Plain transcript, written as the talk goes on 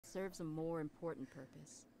serves a more important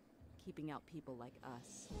purpose. Keeping out people like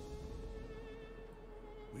us.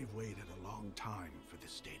 We've waited a long time for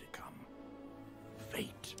this day to come.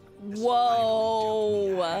 Fate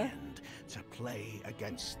Whoa. finally dealt me a hand to play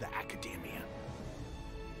against the Academia.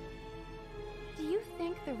 Do you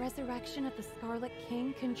think the resurrection of the Scarlet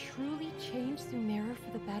King can truly change Sumeru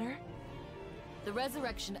for the better? The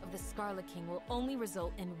resurrection of the Scarlet King will only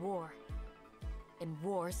result in war. And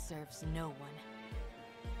war serves no one.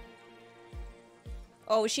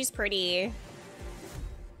 Oh, she's pretty.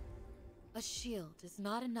 A shield is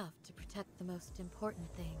not enough to protect the most important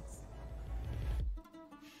things.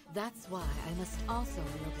 That's why I must also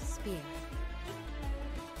wield a spear.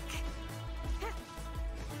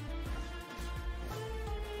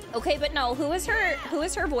 Okay, but no, who is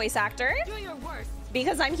her voice actor? Do your worst.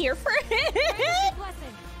 Because I'm here for it.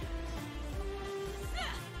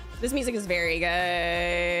 This music is very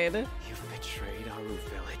good. You've betrayed Aru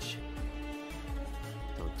Village.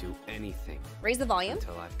 Don't do anything. Raise the volume.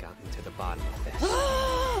 Until I've gotten to the bottom of this.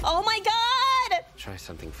 Oh my god! Try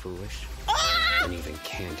something foolish, Ah! and even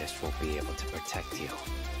Candace won't be able to protect you.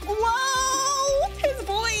 Whoa! His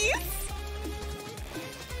voice!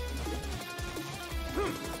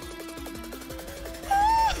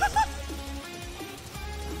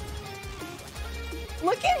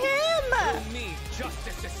 Look at him! For me,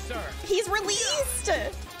 justice is served. He's released!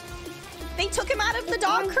 They took him out of the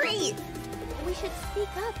dog crate! We should speak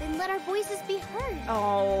up and let our voices be heard.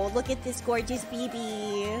 Oh, look at this gorgeous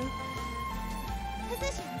baby.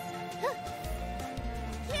 Positions.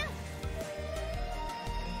 Yeah.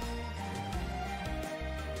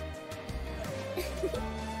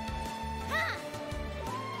 Ha!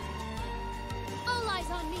 All eyes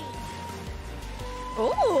on me.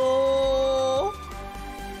 Ooh.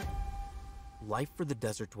 Life for the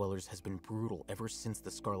desert dwellers has been brutal ever since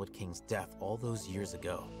the Scarlet King's death all those years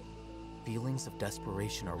ago. Feelings of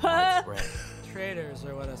desperation are widespread. Traitors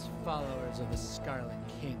are what us followers of the Scarlet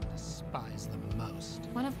King despise the most.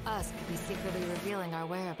 One of us could be secretly revealing our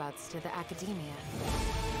whereabouts to the Academia.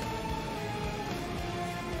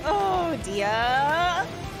 Oh dear.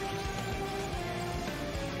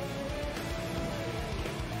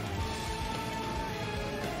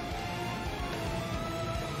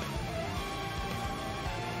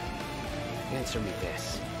 Answer me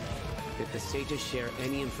this. Did the sages share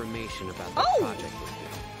any information about the project with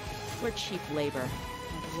you? We're cheap labor.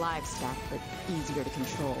 Like livestock, but easier to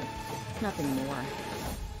control. Nothing more.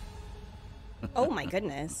 Oh my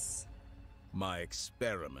goodness. My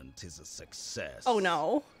experiment is a success. Oh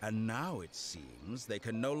no. And now it seems they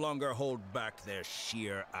can no longer hold back their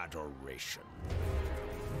sheer adoration.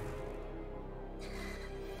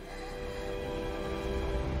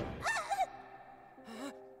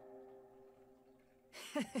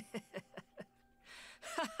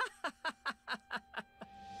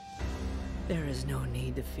 There is no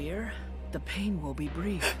need to fear. The pain will be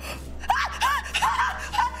brief.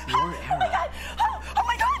 Your error. Oh my god! Oh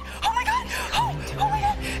my god! Oh my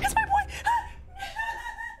god! It's my boy!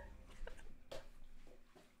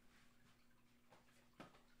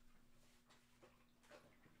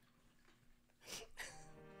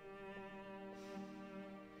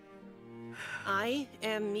 I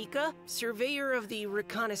am Mika, surveyor of the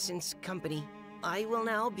Reconnaissance Company. I will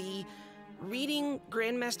now be reading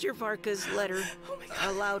Grandmaster Varka's letter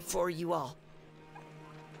aloud for you all.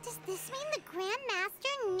 Does this mean the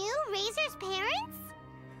Grandmaster knew Razor's parents?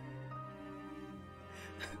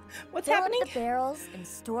 What's Fill happening? up the barrels and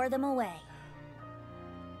store them away.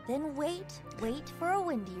 Then wait for a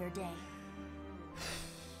windier day.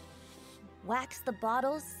 Wax the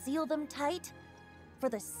bottles, seal them tight. For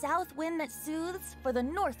the south wind that soothes, for the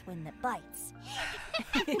north wind that bites.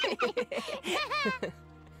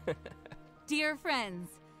 Dear friends,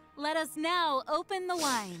 let us now open the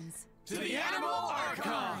wines. To the Animal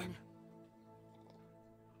Archon!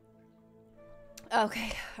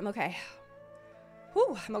 Okay, I'm okay.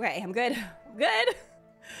 Whew, I'm okay. I'm good. I'm good.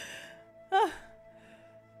 Ah.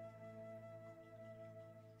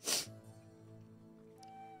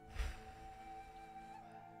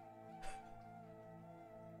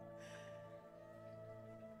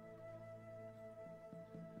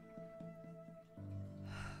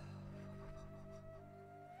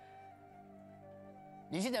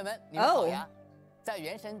女性者们，你们好呀！在《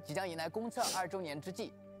原神》即将迎来公测2周年之际，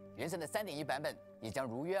《原神》的3.1版本也将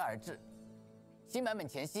如约而至。新版本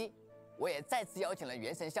前夕，我也再次邀请了《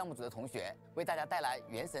原神》项目组的同学，为大家带来《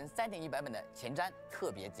原神》3.1版本的前瞻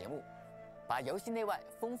特别节目，把游戏内外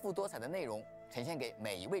丰富多彩的内容呈现给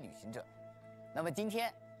每一位旅行者。那么今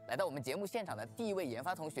天来到我们节目现场的第一位研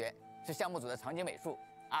发同学是项目组的场景美术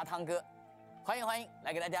阿汤哥。欢迎欢迎，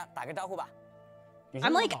来给大家打个招呼吧。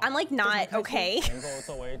I'm like not okay. 能够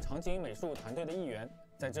作为场景美术团队的一员，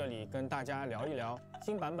在这里跟大家聊一聊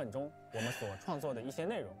新版本中我们所创作的一些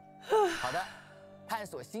内容。好的，探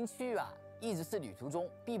索新区域啊，一直是旅途中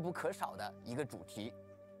必不可少的一个主题。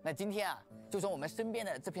那今天啊，就从我们身边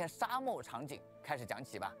的这片沙漠场景开始讲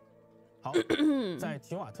起吧。好，在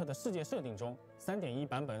提瓦特的世界设定中，3.1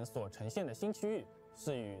版本所呈现的新区域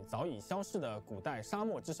是与早已消逝的古代沙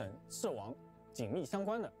漠之神赤王紧密相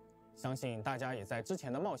关的。相信大家也在之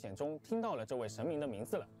前的冒险中听到了这位神明的名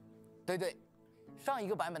字了。对，上一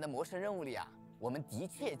个版本的魔神任务里啊，我们的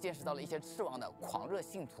确见识到了一些赤王的狂热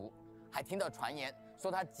信徒，还听到传言说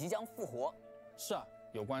他即将复活。是啊，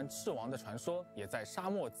有关赤王的传说也在沙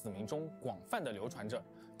漠子民中广泛的流传着。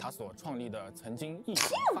他所创立的曾经异常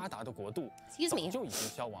发达的国度，早就已经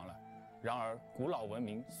消亡了。然而，古老文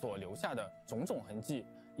明所留下的种种痕迹，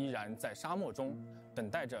依然在沙漠中等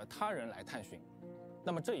待着他人来探寻。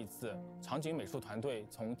那么这一次，场景美术团队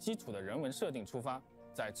从基础的人文设定出发，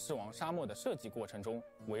在赤王沙漠的设计过程中，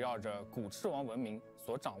围绕着古赤王文明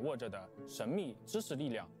所掌握着的神秘知识力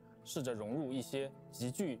量，试着融入一些极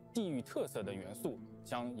具地域特色的元素，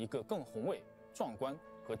将一个更宏伟、壮观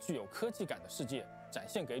和具有科技感的世界展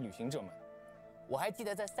现给旅行者们。我还记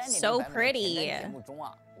得在3.0版本的前瞻节目中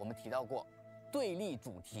啊，我们提到过，对立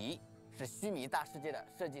主题是须弥大世界的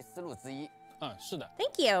设计思路之一。是的。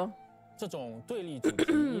Thank you。这种对立主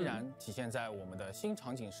题依然体现在我们的新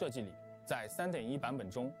场景设计里。在3.1版本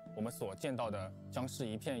中，我们所见到的将是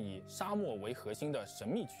一片以沙漠为核心的神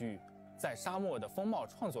秘区域。在沙漠的风貌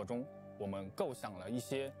创作中，我们构想了一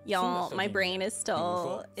些新的设计。My brain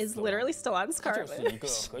is literally still on Scarlet。它就是一个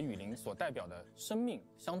和雨林所代表的生命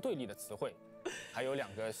相对立的词汇。还有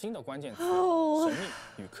2个新的关键词：神秘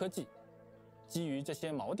与科技。基于这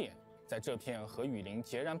些锚点，在这片和雨林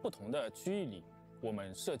截然不同的区域里，我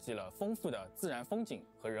们设计了丰富的自然风景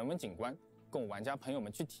和人文景观，供玩家朋友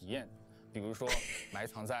们去体验。比如说，埋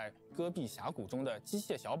藏在戈壁峡谷中的机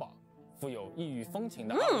械小堡，富有异域风情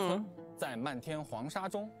的阿尔芬，在漫天黄沙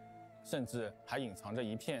中，甚至还隐藏着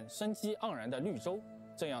一片生机盎然的绿洲。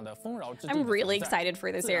这样的丰饶之地 I'm really excited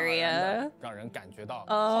for this area， 让人感觉到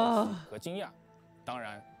好奇和惊讶。当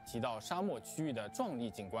然，提到沙漠区域的壮丽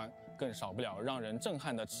景观，更少不了让人震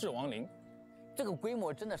撼的赤王陵。这个规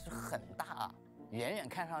模真的是很大啊！远远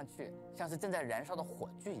看上去像是正在燃烧的火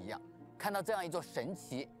炬一样。看到这样一座神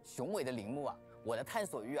奇雄伟的陵墓啊，我的探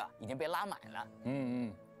索欲啊已经被拉满了。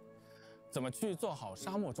怎么去做好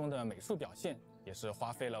沙漠中的美术表现，也是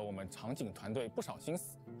花费了我们场景团队不少心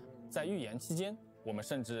思。在预研期间，我们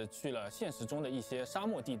甚至去了现实中的一些沙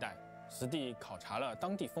漠地带，实地考察了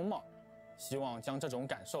当地风貌，希望将这种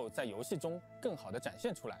感受在游戏中更好地展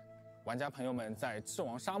现出来。玩家朋友们在赤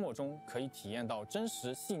王沙漠中可以体验到真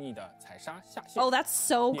实细腻的采沙下线。Oh, that's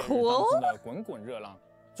so cool！ 烈日当空的滚滚热浪，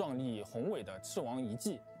壮丽宏伟的赤王遗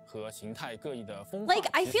迹和形态各异的风。Like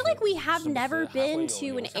I feel like we have never been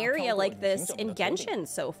to an area like this in Genshin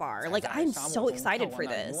so far. Like I'm so excited for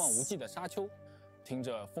this. 一望无际的沙丘，听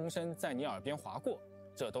着风声在你耳边划过，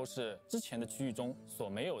这都是之前的区域中所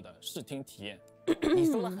没有的视听体验。你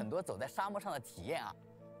说了很多走在沙漠上的体验啊，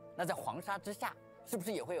那在黄沙之下，是不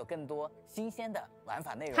是也会有更多新鲜的玩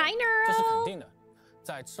法内容？这是肯定的。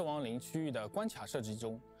在赤王陵区域的关卡设计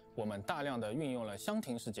中，我们大量的运用了箱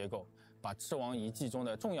庭式结构，把赤王遗迹中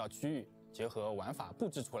的重要区域结合玩法布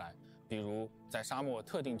置出来。比如在沙漠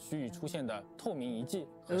特定区域出现的透明遗迹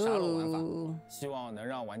和沙漏玩法，希望能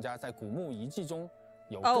让玩家在古墓遗迹中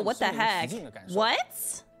有更身临其境的感受。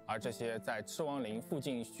而这些在赤王陵附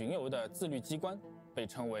近巡游的自律机关，被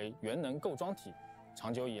称为元能构装体，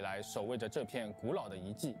长久以来守卫着这片古老的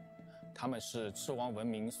遗迹。它们是赤王文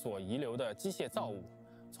明所遗留的机械造物，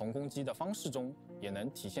从攻击的方式中也能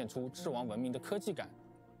体现出赤王文明的科技感。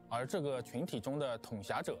而这个群体中的统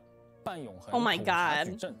辖者半永恒统辖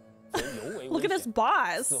矩阵则尤为危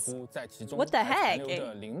险，似乎在其中还残留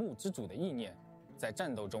着陵墓之主的意念。在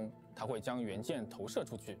战斗中，他会将元剑投射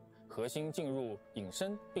出去，核心进入隐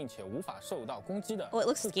身并且无法受到攻击的。Oh, it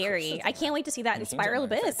looks scary. I can't wait to see that in Spiral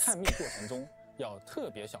Abyss. 在探秘过程中要特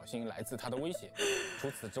别小心来自它的威胁。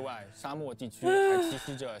除此之外，沙漠地区还栖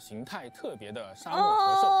息着形态特别的沙漠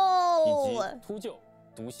河兽，以及秃鹫、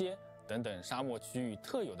毒蝎等等沙漠区域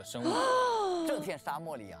特有的生物。这片沙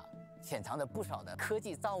漠里啊，潜藏着不少的科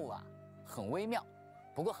技造物啊，很微妙，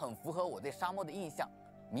不过很符合我对沙漠的印象，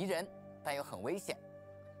迷人但又很危险。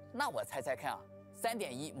那我猜猜看啊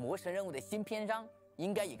，3.1魔神任务的新篇章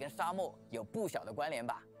应该也跟沙漠有不小的关联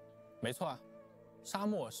吧？没错啊，沙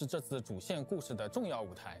漠是这次主线故事的重要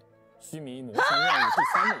舞台。须弥魔神任务第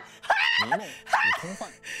3幕迷梦与通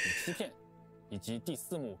幻与欺骗，以及第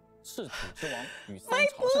4幕赤土之王与3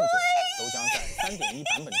朝圣者都将在3.1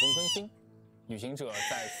版本中更新。旅行者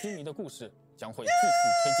在须弥的故事将会继续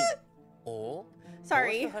推进。哦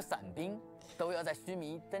Sorry 博士和伞兵都要在须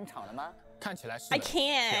弥登场了吗？看起来是的。 I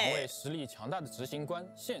can't 2位实力强大的执行官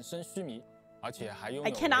现身须弥，而且还拥有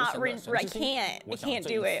I cannot 雷神的 I 神之心。 can't 我 I 想 can't 这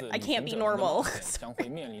do 一 it 次 I can't be 旅行者们的 normal 冒险将会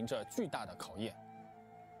面临着巨大的考验。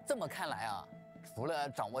这么看来啊，除了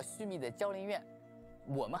掌握须弥的教练院，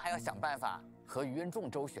我们还要想办法和愚人众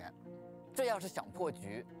周旋。这要是想破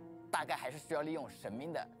局，大概还是需要利用神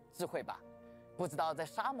明的智慧吧。不知道在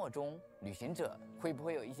沙漠中，旅行者会不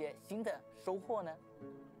会有一些新的收获呢？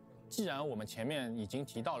既然我们前面已经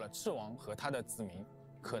提到了赤王和他的子民，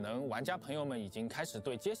可能玩家朋友们已经开始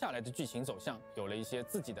对接下来的剧情走向有了一些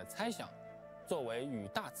自己的猜想。作为与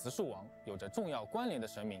大慈树王有着重要关联的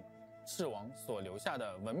神明，赤王所留下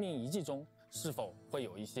的文明遗迹中，是否会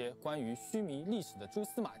有一些关于须弥历史的蛛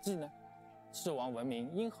丝马迹呢？赤王文明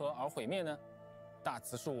因何而毁灭呢？大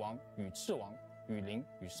慈树王与赤王、雨林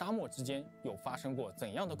与沙漠之间又发生过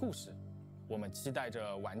怎样的故事？我们期待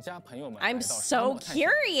着玩家朋友们来到 I'm 沙漠 so 探险，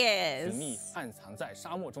 curious 寻觅暗藏在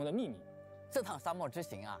沙漠中的秘密。这趟沙漠之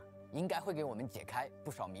行啊，应该会给我们解开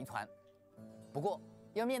不少谜团。不过，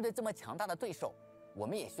要面对这么强大的对手，我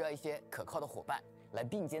们也需要一些可靠的伙伴来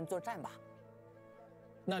并肩作战吧。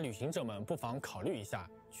那旅行者们不妨考虑一下，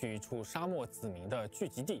去一处沙漠子民的聚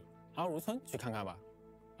集地阿如村去看看吧。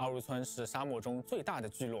阿如村是沙漠中最大的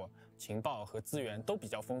聚落，情报和资源都比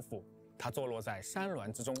较丰富。它坐落在山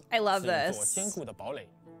峦之中， I love 是一 this 座坚固的堡垒，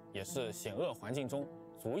也是险恶环境中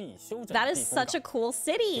足以休整 That 的 is 避风港。 such a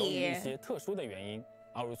cool 由于一 city 些特殊的原因，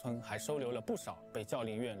阿如村还收留了不少被教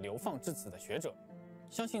令院流放至此的学者。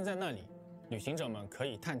相信在那里，旅行者们可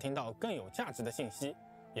以探听到更有价值的信息，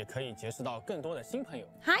也可以结识到更多的新朋友。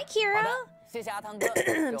 Hi Kira 谢谢阿汤哥给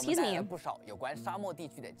我 Excuse 们带来 me 了不少有关沙漠地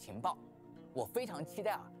区的情报。我非常期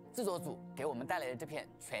待啊，制作组给我们带来的这片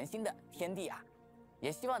全新的天地啊，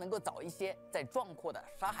也希望能够早一些在壮阔的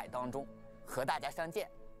沙海当中和大家相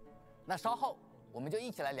见。那稍后我们就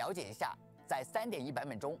一起来了解一下，在3.1版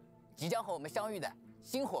本中即将和我们相遇的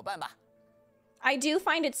新伙伴吧。I do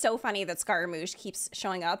find it so funny that Scaramouche keeps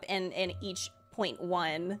showing up in each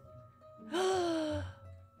 .1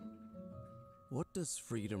 What does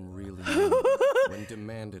freedom really mean when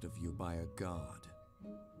demanded of you by a god?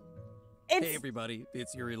 Hey everybody,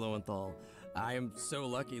 it's Yuri Lowenthal. I am so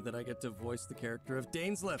lucky that I get to voice the character of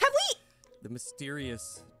Dainsleif. Have we? The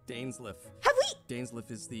mysterious Dainsleif. Have we? Dainsleif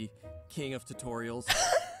is the king of tutorials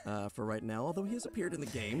for right now, although he has appeared in the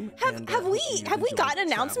game. Have we got an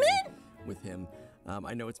announcement? With him.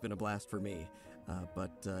 I know it's been a blast for me,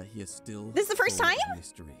 but he is still This is the first full of time?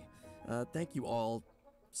 mystery. Thank you all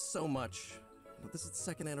so much. This is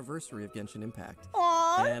the 2nd anniversary of Genshin Impact.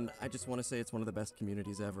 Aww. And I just want to say it's one of the best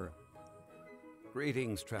communities ever.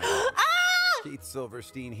 Greetings, travelers. Keith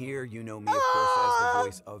Silverstein here. You know me, of course, as the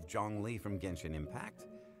voice of Zhongli from Genshin Impact.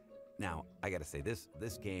 Now, I gotta say,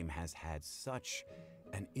 this game has had such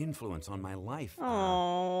an influence on my life.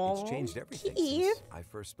 It's changed everything since I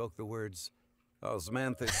first spoke the words,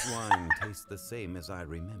 "Osmanthus wine tastes the same as I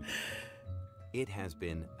remember." It has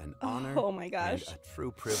been an honor Oh my gosh. and a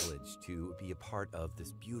true privilege to be a part of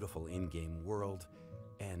this beautiful in-game world,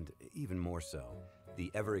 and even more so, the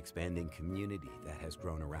ever-expanding community that has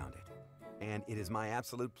grown around it. And it is my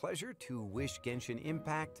absolute pleasure to wish Genshin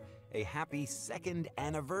Impact a happy 2nd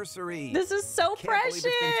anniversary. This is so Can't believe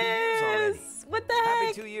it's been 2 years already. precious. What the heck?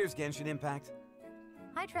 Happy 2 years, Genshin Impact.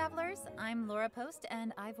 Hi travelers, I'm Laura Post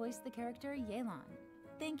and I voice the character Yelan.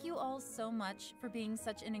 Thank you all so much for being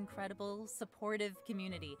such an incredible, supportive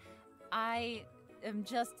community. I am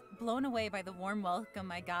just blown away by the warm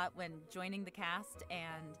welcome I got when joining the cast,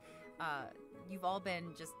 and you've all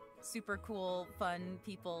been just super cool, fun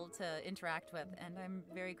people to interact with, and I'm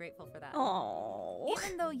very grateful for that. Aww.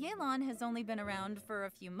 Even though Yelan has only been around for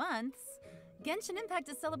a few months, Genshin Impact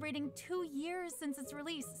is celebrating 2 years since its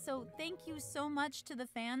release, so thank you so much to the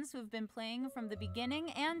fans who have been playing from the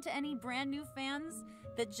beginning and to any brand new fans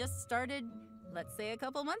that just started, let's say, a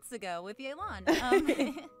couple months ago with Yelan.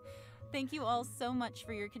 Thank you all so much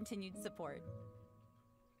for your continued support.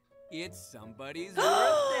 It's somebody's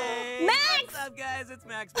birthday! Max! What's up, guys? It's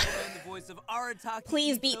Max Malone, the voice of Arataki.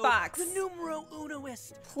 Please beatbox. The numero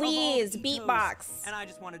unoist. Please of all Itos. beatbox. And I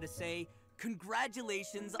just wanted to say,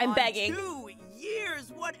 congratulations I'm on begging. 2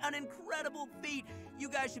 years! What an incredible feat! You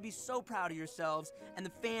guys should be so proud of yourselves, and the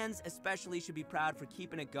fans especially should be proud for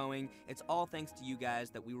keeping it going. It's all thanks to you guys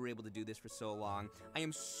that we were able to do this for so long. I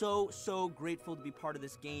am so grateful to be part of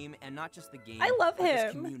this game, and not just the game. I love but this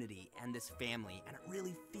him. community and this family, and it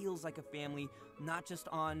really feels like a family, not just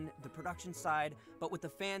on the production side, but with the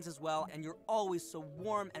fans as well. And you're always so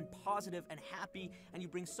warm and positive and happy, and you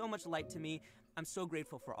bring so much light to me. I'm so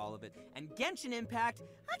grateful for all of it. And Genshin Impact,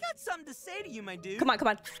 I got something to say to you, my dude. Come on, come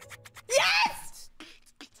on. Yes!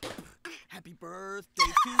 Happy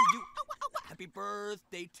birthday to you. Happy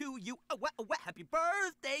birthday to you. Happy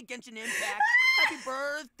birthday, Genshin Impact. Happy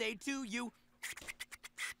birthday to you.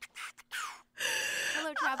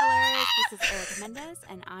 Hello, travelers. This is Erica Mendez,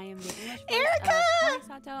 and I am the English voice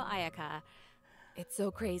of Kamisato Ayaka. It's so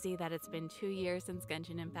crazy that it's been 2 years since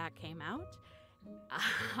Genshin Impact came out.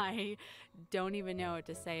 I don't even know what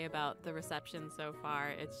to say about the reception so far.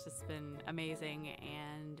 It's just been amazing,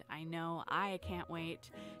 and I know I can't wait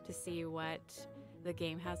to see what the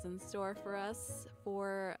game has in store for us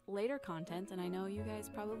for later content, and I know you guys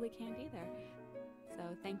probably can't either.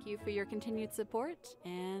 So thank you for your continued support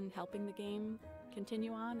and helping the game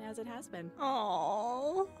continue on as it has been.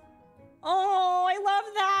 Oh, I love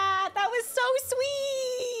that. That was so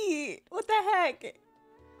sweet. What the heck?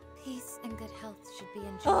 Peace and good health should be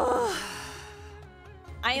enjoyed.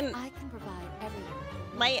 I can provide everyone.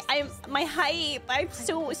 My hype. I'm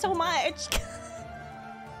so much.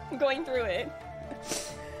 I'm going through it.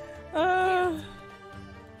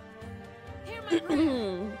 Hear my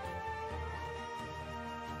prayer.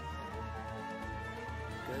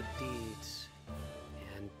 Good deeds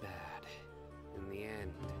and bad. In the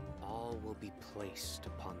end, all will be placed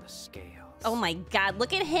upon the scales. Oh my God!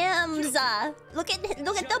 Look at him! Look at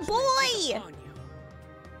the boy!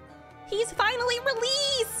 He's finally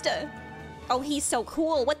released! Oh, he's so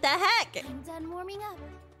cool. What the heck? I'm done warming up.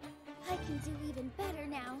 I can do even better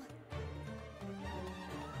now.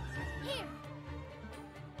 Here.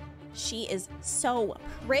 She is so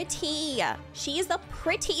pretty. She is the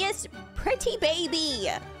prettiest pretty baby.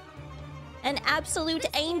 An absolute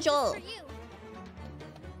angel.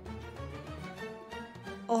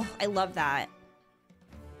 Oh, I love that.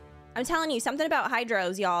 I'm telling you, something about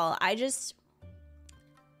hydros, y'all. I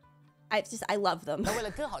love them. 那为了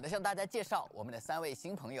更好的向大家介绍我们的3位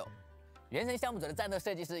新朋友，原神项目组的战斗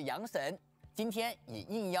设计师杨神，今天也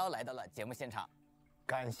应邀来到了节目现场。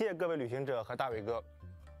感谢各位旅行者和大伟哥，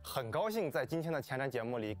很高兴在今天的前瞻节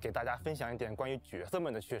目里给大家分享一点关于角色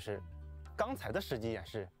们的趣事。刚才的实际演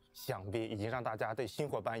示，想必已经让大家对新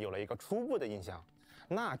伙伴有了一个初步的印象。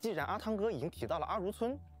 那既然阿汤哥已经提到了阿如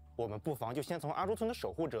村，我们不妨就先从阿如村的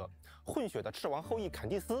守护者混血的赤王后裔坎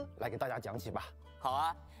蒂斯来给大家讲起吧。好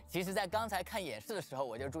啊，其实，在刚才看演示的时候，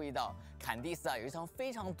我就注意到坎蒂斯有一双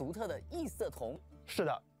非常独特的异色瞳。是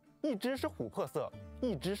的，一只是琥珀色，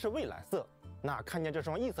一只是蔚蓝色。那看见这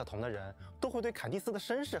双异色瞳的人，都会对坎蒂斯的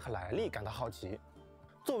身世和来历感到好奇。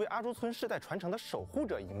作为阿如村世代传承的守护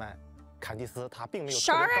者一脉。 坎蒂斯她并没有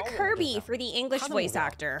Shara Kirby for the English voice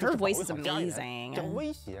actor. Her voice is amazing. 将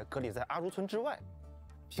威胁隔离在阿如村之外。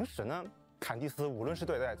平时呢，坎蒂斯无论是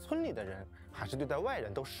对待村里的人，还是对待外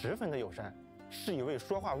人，都十分的友善，是一位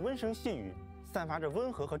说话温声细语、散发着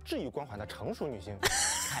温和和治愈光环的成熟女性。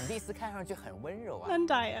坎蒂斯看上去很温柔啊，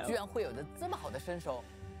居然会有着这么好的身手。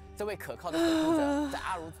这位可靠的守护者在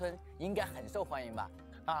阿如村应该很受欢迎吧？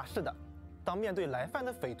啊，是的。当面对来犯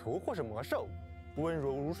的匪徒或是魔兽。 温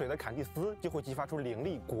柔如水的坎蒂斯就会激发出凌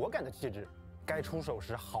厉果敢的气质，该出手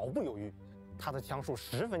时毫不犹豫。他的枪术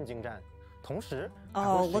十分精湛，同时还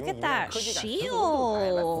会使用一面科技感十足的盾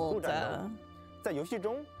牌来辅助战斗。在游戏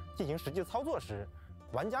中进行实际操作时，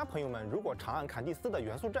玩家朋友们如果长按坎蒂斯的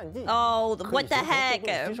元素战技，可以形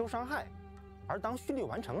成吸收伤害；而当蓄力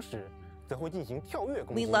完成时，则会进行跳跃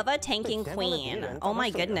攻击， We love a tanking queen. Oh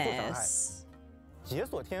my goodness. 解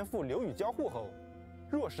锁天赋流与交互后。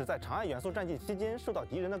 若是在长按元素战技期间受到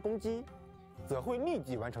敌人的攻击，则会立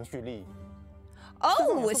即完成蓄力。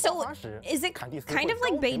Oh, so is it kind of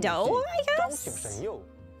like Beidou, I guess? 高请神佑，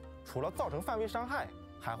除了造成范围伤害，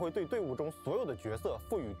还会对队伍中所有的角色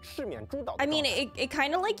赋予赤面诸岛。I mean, it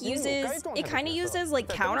kind of like uses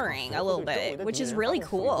like countering a little bit, which is really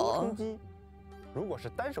cool. 如果是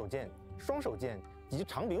单手剑、双手剑及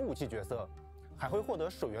长柄武器角色，还会获得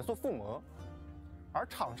水元素附魔。 而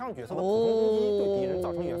场上角色的普通攻击对敌人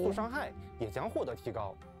造成元素伤害也将获得提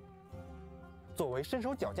高。作为身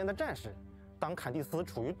手矫健的战士，当坎蒂斯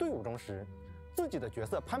处于队伍中时，自己的角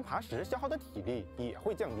色攀爬时消耗的体力也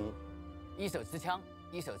会降低。一手持枪，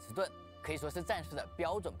一手持盾，可以说是战士的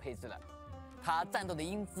标准配置了。他战斗的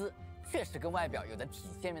英姿确实跟外表有着体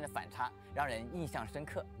现面的反差，让人印象深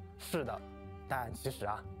刻。是的，但其实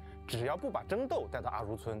啊，只要不把争斗带到阿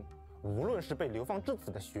如村，无论是被流放至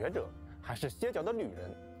此的学者，还是歇脚的旅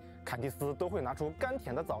人，坎蒂斯都会拿出甘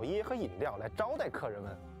甜的早椰和饮料来招待客人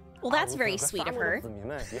们。Well, that's very sweet of her. 子民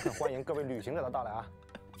们也很欢迎各位旅行者的到来啊。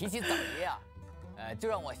提起早椰啊，就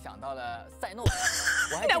让我想到了赛诺。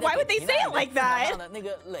Now, why would they say it like that? 的那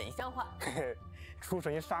个冷笑话。出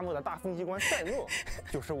生于沙漠的大风机关赛诺，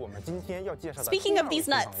就是我们今天要介绍的。 Speaking of these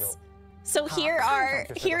nuts, so here's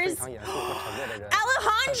Alejandro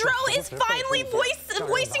is finally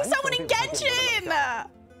voicing someone in Genshin.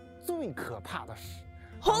 最可怕的是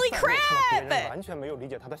 ，Holy crap！ 别人完全没有理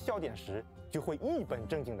解他的笑点时，就会一本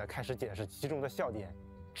正经地开始解释其中的笑点，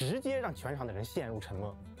直接让全场的人陷入沉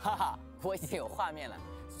默。哈哈，我已经有画面了。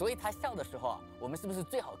所以他笑的时候啊，我们是不是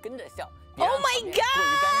最好跟着笑 ？Oh my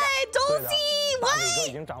god, Dulcie， 大伟哥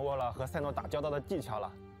已经掌握了和赛诺打交道的技巧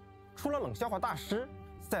了。除了冷笑话大师，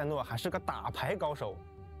赛诺还是个打牌高手。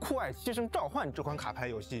酷爱七声召唤这款卡牌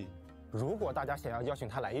游戏，如果大家想要邀请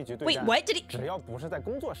他来一局对战， Wait, what did he? 只要不是在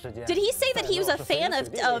工作时间 Did he say that he was a fan of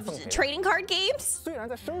trading card games? 虽然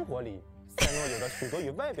在生活里，赛诺有着许多与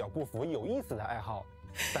外表不符有意思的爱好，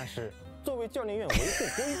但是作为教练院维护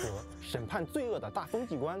规则、审判罪恶的大风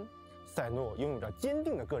纪官，赛诺拥有着坚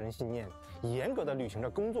定的个人信念，严格的履行着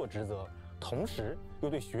工作职责，同时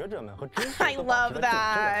又对学者们和知识都保持着谨慎的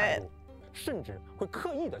态度，甚至会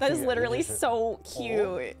刻意的。That is literally so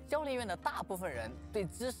cute. 教练院的大部分人对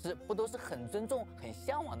知识不都是很尊重、很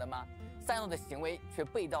向往的吗？赛诺的行为却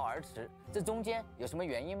背道而驰，这中间有什么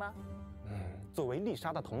原因吗？作为丽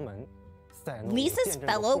莎的同门。Lisa's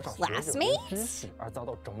fellow classmates 知识而遭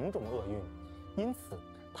到种种厄运，因此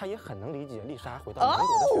他也很能理解丽莎回到南国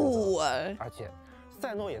的选择。而且，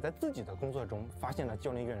赛诺也在自己的工作中发现了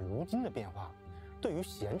教练院如今的变化。对于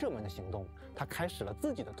贤者们的行动，他开始了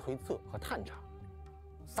自己的推测和探查。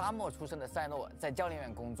沙漠出身的赛诺在教练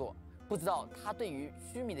院工作，不知道他对于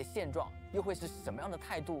须弥的现状又会是什么样的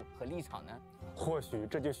态度和立场呢？或许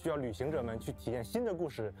这就需要旅行者们去体验新的故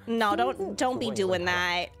事。No, don't be doing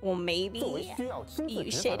that. Well, maybe you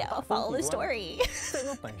should follow the story.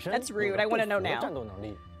 That's rude. I want to know now. 战斗能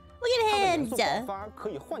力 Look at him. 爆发可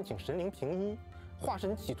以唤醒神灵平一，化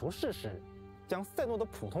身企图试试，将赛诺的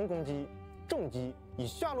普通攻击、重击以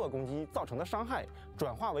下落攻击造成的伤害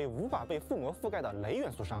转化为无法被附魔覆盖的雷元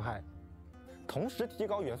素伤害，同时提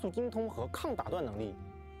高元素精通和抗打断能力，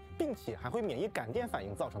并且还会免疫感电反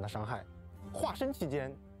应造成的伤害。化身期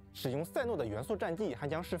间，使用赛诺的元素战技还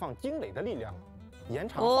将释放惊雷的力量，延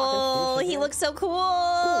长化身持续时间。Oh, he looks so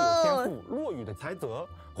cool. 固有天赋落雨的才泽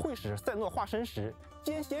会使赛诺化身时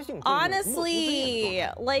间歇性。Honestly,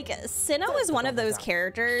 like Sinnoh is one of those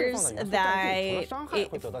characters that,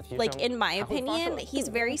 like in my opinion, he's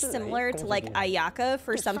very similar to like Ayaka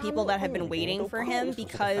for some people that have been waiting for him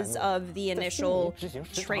because of the initial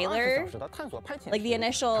trailer, like the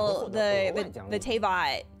initial the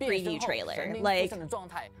Teyvat preview trailer. Like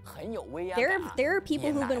there are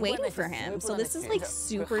people who've been waiting for him, so this is like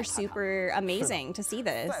super amazing to see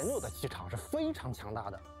this. 赛诺的气场是非常强大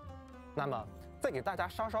的。那么。在给大家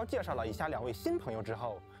稍稍介绍了一下两位新朋友之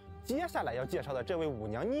后，接下来要介绍的这位舞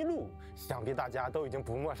娘妮露，想必大家都已经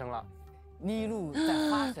不陌生了。妮露在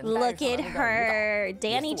花神 Look at her,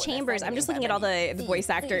 Danny Chambers. I'm just looking at all the voice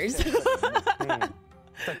actors,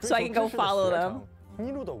 so I can go follow them.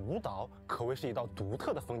 妮露的舞蹈可谓是一道独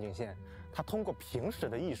特的风景线，她通过平实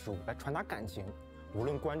的艺术来传达感情。无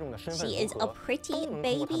论观众的身份如何， She is a pretty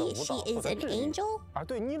baby. She is an angel. 而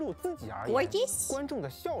对妮露自己而言， Gorgeous. 观众的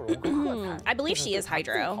笑容和喝彩 I believe she is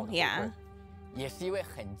Hydro. Yeah. 也是一位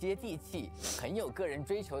很接地气、很有个人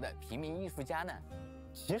追求的平民艺术家呢。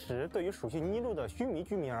其实，对于熟悉妮露的须弥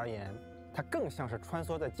居民而言，她更像是穿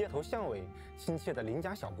梭在街头巷尾、亲切的邻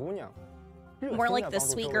家小姑娘，热心地帮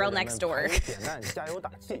助周围人们排忧解难、加油打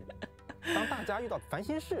气。当大家遇到烦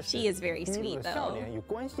心事时， She is very 妮露 sweet 的笑 though. 脸与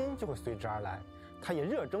关心就会随之而来。他也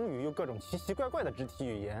热衷于用各种奇奇怪怪的肢体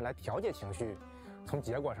语言来调节情绪，从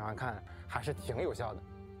结果上看还是挺有效的。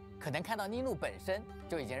可能看到妮露本身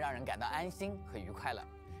就已经让人感到安心和愉快了。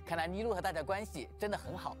看来妮露和大家关系真的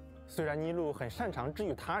很好。虽然妮露很擅长治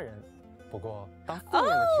愈他人，不过当负面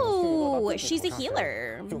的情绪落到自己头上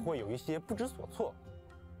时，就会有一些不知所措。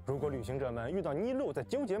如果旅行者们遇到妮露在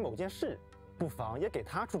纠结某件事，不妨也给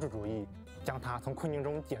她出出主意，将她从困境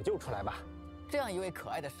中解救出来吧。这样一位可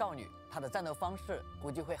爱的少女，她的战斗方式估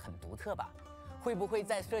计会很独特吧？会不会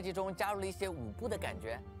在设计中加入了一些舞步的感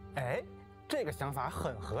觉？哎，这个想法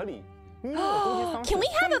很合理。妮露的攻击方式 Can we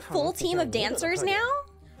have a full team of dancers now?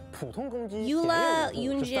 普通攻击 Eula,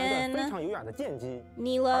 是三段非常优雅的剑击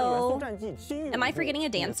Nilo. 而元素战技区域 Am I forgetting a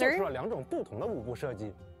dancer? 做出了两种不同的舞步设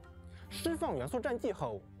计。释放元素战技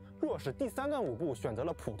后，若是第三段舞步选择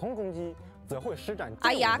了普通攻击，则会施展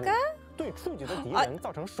Ayaka? 对触及的敌人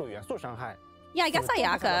造成水元素伤害。 Yeah, I guess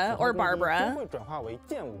Ayaka or Barbara. 会转化为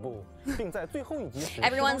剑舞步，并在最后一击时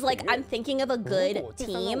Everyone's like, I'm thinking of a good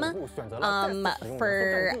team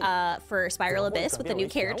for Spiral Abyss with the new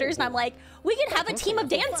characters, and I'm like, we could have a team of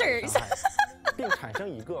dancers. 并产生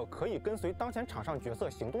一个可以跟随当前场上角色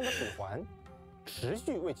行动的指环，持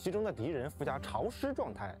续为其中的敌人附加潮湿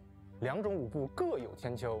状态。两种舞步各有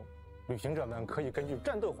千秋，旅行者们可以根据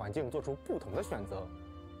战斗环境做出不同的选择。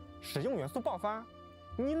使用元素爆发，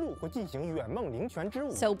妮露会进行远梦灵泉之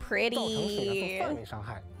舞， So pretty. 造成水元素范围伤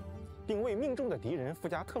害，并为命中的敌人附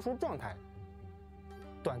加特殊状态。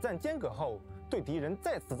短暂间隔后，对敌人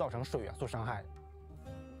再次造成水元素伤害。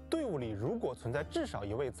队伍里如果存在至少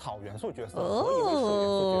一位草元素角色和一位水元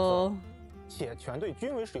素角色，且全队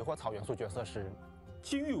均为水或草元素角色时，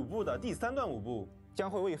区域舞步的第3段舞步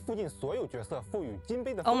将会为附近所有角色赋予金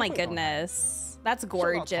杯的分 Oh 配 my 状态。 goodness, that's 受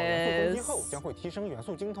到草元素攻击 gorgeous. 后将会提升元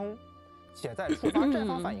素精通，且在触发绽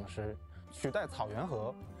放反应时取代草原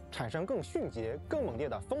核，产生更迅捷、更猛烈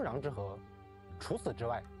的风壤之核。除此之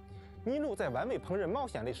外，妮露在完美烹饪冒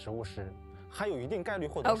险类食物时，还有一定概率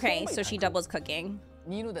获得 Okay, so she doubles cooking.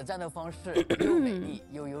 妮露的战斗方式又美丽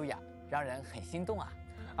又优雅，让人很心动啊！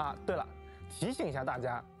啊，对了，提醒一下大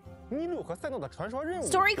家，妮露和赛诺的传说任务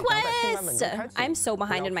Story 即将在新版本中开 quests. 启 I'm so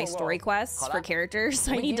behind in my 不要错过 story 哦 quests for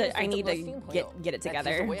characters. I need to get it 但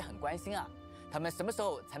其实 together. 我也很关心啊，他们什么时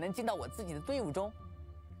候才能进到我自己的队伍中？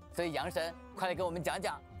所以杨神，快来给我们讲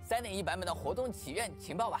讲3.1版本的活动祈愿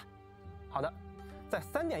情报吧。好的，在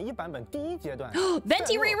3.1版本第1阶段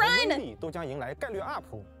Venti rerun 温蒂都将迎来概率 up，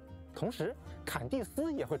 同时坎蒂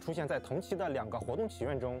斯也会出现在同期的2个活动祈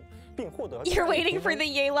愿中，并获得 You're waiting for the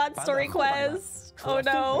Yelan story quest. Oh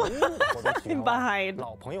no, I'm behind.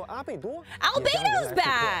 老朋友阿贝多 Albedo's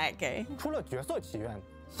back. 除了角色祈愿，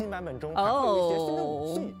新版本中还会有一些新的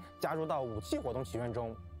武器加入到武器活动祈愿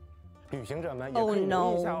中。旅行者们也可以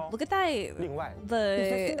留意一下哦。 Look at that. 另外，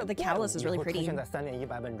 The callus is really 会出 pretty. 现在3.1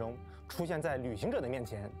版本中，出现在旅行者的面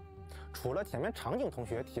前。除了前面长颈同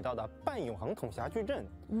学提到的半永恒统辖矩阵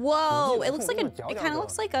Whoa, it kind of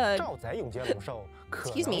looks like a 赵载永劫龙兽，可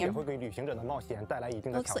能也会给旅行者的冒险带来一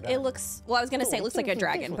定的挑战。 It looks, well, I was gonna say it looks like a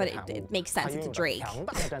dragon, but it makes sense. It's a drake. 强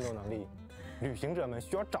大的战斗能力，旅行者们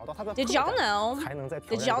需要找到它的 Did y'all know? 才能在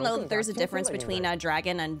Did y'all know that there's a difference between a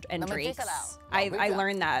dragon and drakes? I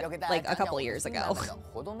learned that like a couple years ago.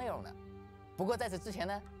 活动内容呢？不过在此之前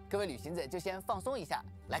呢，各位旅行者就先放松一下，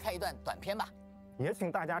来看一段短片吧。也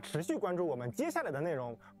请大家持续关注我们接下来的内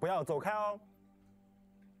容，不要走开哦。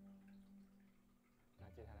那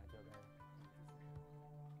接下来就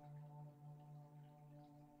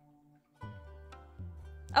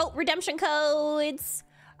该 Oh, redemption codes.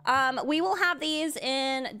 We will have these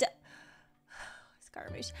in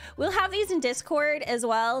Scaramouche. We'll have these in Discord as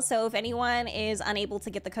well. So if anyone is unable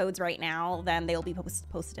to get the codes right now, then they'll be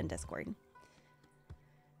posted in Discord.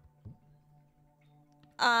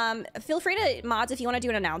 Feel free to, mods, if you want to do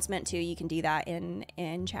an announcement too, you can do that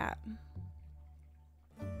in chat.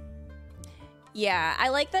 Yeah, I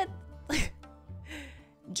like that.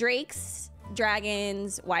 Drakes,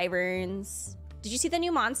 dragons, wyverns. Did you see the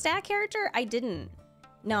new Mondstadt character? I didn't.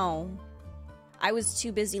 No. I was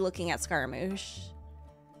too busy looking at Scaramouche.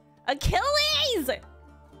 Achilles!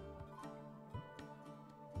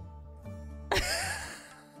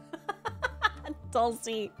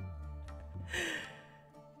 Dulcie.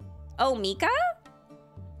 Oh, Mika?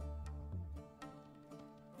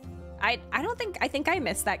 I think I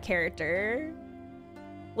missed that character.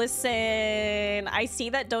 Listen, I see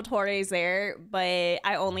that Dottore is there, but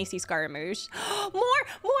I only see Scaramouche.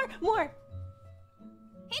 More!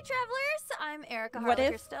 Hey travelers, I'm Erica What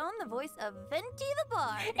if- Harlickerstone, the voice of Venti the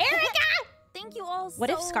Bard. Erica! Thank you all What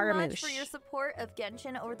if so much Scaramouche? for your support of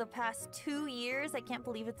Genshin over the past 2 years. I can't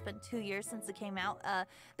believe it's been 2 years since it came out.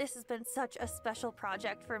 This has been such a special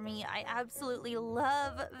project for me. I absolutely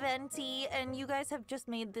love Venti, and you guys have just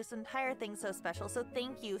made this entire thing so special. So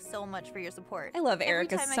thank you so much for your support. I love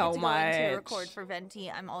Erica Every time so I get to go in to much. record for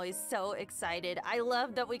Venti, I'm always so excited. I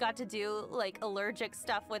love that we got to do like allergic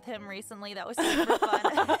stuff with him recently. That was super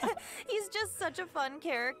fun. He's just such a fun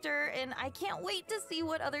character, and I can't wait to see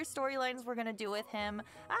what other storylines we're gonna do with him.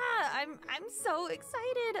 I'm so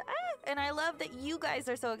excited. And I love that you guys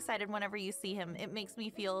are so excited whenever you see him. It makes me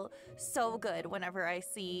feel so good whenever I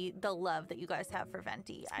see the love that you guys have for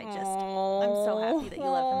Venti. I'm so happy that you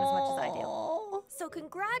love him as much as I do. So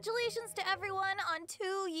congratulations to everyone on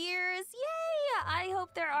 2 years. Yay! I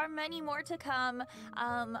hope there are many more to come.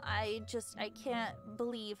 I can't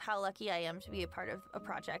believe how lucky I am to be a part of a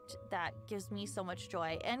project that gives me so much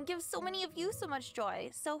joy and gives so many of you so much joy.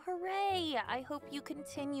 So hooray! I hope you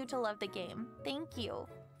continue to love the game. Thank you.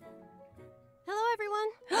 Hello, everyone.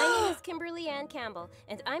 My name is Kimberly Ann Campbell,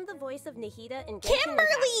 and I'm the voice of Nihida in Genshin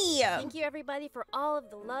Kimberly! Impact. Thank you, everybody, for all of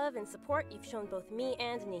the love and support you've shown both me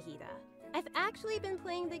and Nihida. I've actually been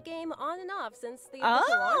playing the game on and off since the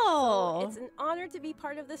official launch, so it's an honor to be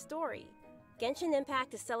part of the story. Genshin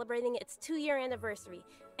Impact is celebrating its 2-year anniversary,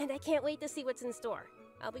 and I can't wait to see what's in store.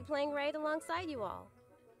 I'll be playing right alongside you all.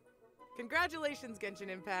 Congratulations, Genshin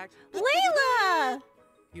Impact! Layla!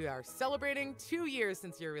 You are celebrating 2 years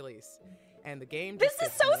since your release. And the game This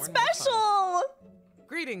is so special!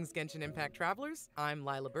 Greetings, Genshin Impact travelers. I'm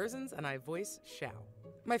Lila Burzins, and I voice Xiao.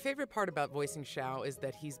 My favorite part about voicing Xiao is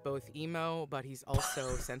that he's both emo, but he's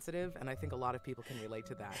also sensitive, and I think a lot of people can relate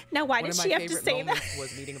to that. Now, why did she have to say that? One of my favorite moments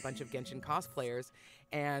was meeting a bunch of Genshin cosplayers,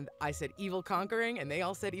 and I said evil conquering, and they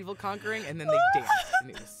all said evil conquering, and then they danced, and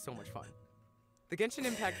it was so much fun. The Genshin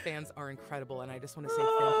Impact fans are incredible, and I just want to say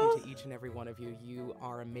thank you to each and every one of you. You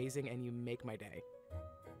are amazing, and you make my day.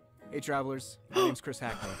 Hey travelers, my name's Chris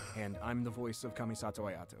Hackney, and I'm the voice of Kamisato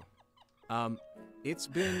Ayato. It's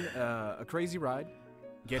been a crazy ride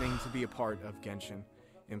getting to be a part of Genshin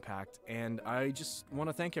Impact, and I just want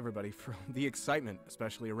to thank everybody for the excitement,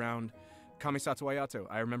 especially around Kamisato Ayato.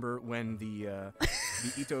 I remember when the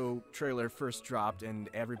Ito trailer first dropped and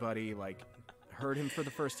everybody heard him for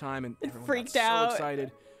the first time and everyone freaked got out. So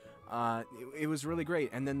excited. It was really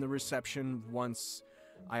great, and then the reception once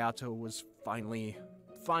Ayato was finally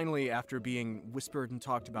after being whispered and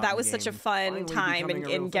talked about. That was such a fun time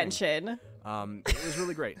in Genshin. It was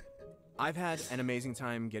really great. I've had an amazing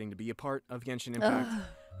time getting to be a part of Genshin Impact,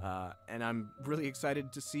 and I'm really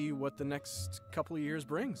excited to see what the next couple of years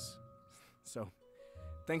brings. So,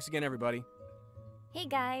 thanks again, everybody. Hey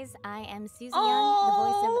guys, I am Susie Young, the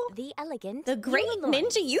voice of the elegant, the great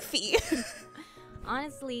Ninja Yuffie.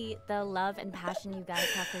 Honestly, the love and passion you guys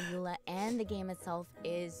have for Eula and the game itself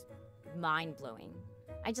is mind-blowing.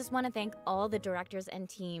 I just want to thank all the directors and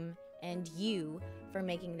team and you for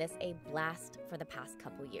making this a blast for the past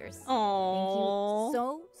couple years. Aww. Thank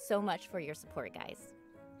you so much for your support, guys.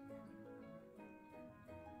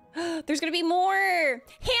 There's gonna be more!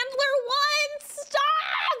 Handler 1,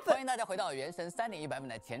 stop! 欢迎大家回到《原神3.1》版本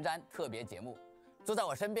的前瞻特别节目。坐在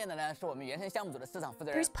我身边的呢，是我们原神项目组的市场负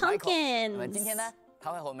责人 There's pumpkins. 那么今天呢，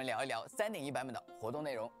他会和我们聊一聊3.1版本的活动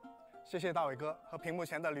内容。谢谢大伟哥和屏幕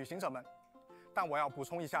前的旅行者们。但我要补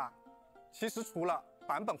充一下，其实除了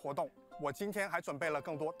版本活动，我今天还准备了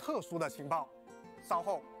更多特殊的情报，稍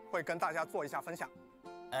后会跟大家做一下分享。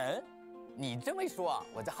你这么一说啊，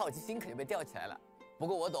我这好奇心可就被吊起来了。不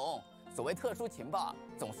过我懂，所谓特殊情报啊，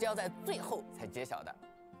总是要在最后才揭晓的。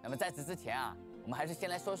那么在此之前啊，我们还是先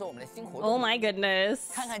来说说我们的新活动。Oh my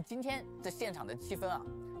goodness！ 看看今天这现场的气氛啊，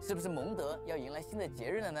是不是蒙德要迎来新的节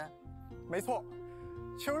日了呢？没错，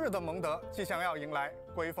秋日的蒙德即将要迎来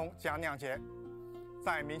归风加酿节。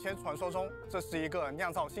在民间传说中，这是一个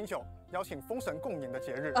酿造新酒、邀请风神共饮的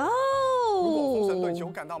节日。如果风神对酒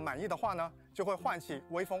感到满意的话呢，就会唤起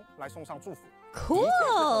微风来送上祝福。Cool。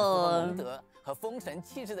蒙德和风神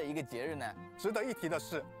气质的一个节日呢。值得一提的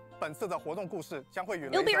是，本次的活动故事将会与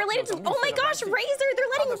It'll be related to. Oh my gosh, Razor!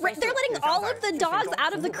 They're letting all of the dogs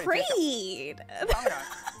out of the crate. 当然，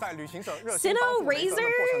在旅行者热心帮助雷泽的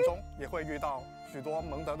过程中，也会遇到许多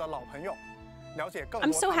蒙德的老朋友。了解更多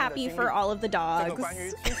I'm so happy for all of the dogs. 这个关于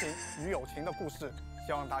亲情与友情的故事，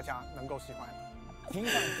希望大家能够喜欢。听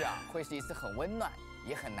上去啊，会是一次很温暖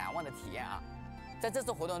也很难忘的体验啊。在这次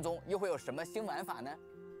活动中，又会有什么新玩法呢？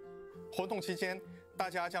活动期间，大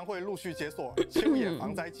家将会陆续解锁秋野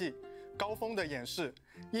防灾记、高峰的演示、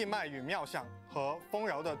义卖与妙想和丰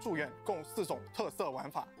饶的祝愿共4种特色玩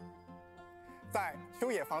法。在秋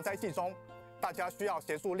野防灾记中，大家需要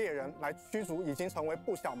协助猎人来驱逐已经成为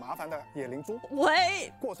不小麻烦的野灵蛛。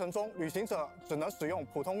过程中，旅行者只能使用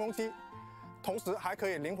普通攻击，同时还可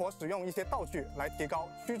以灵活使用一些道具来提高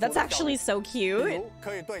驱逐的效率。That's actually so cute. 比如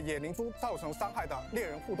可以对野灵蛛造成伤害的猎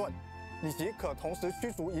人护盾，以及可同时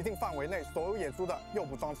驱逐一定范围内所有野猪的诱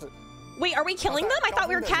捕装置。Wait, are we killing them? I thought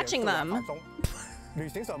we were catching them. 旅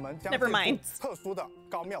行者们将 Never mind. 特殊的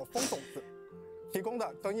高妙风种子。提供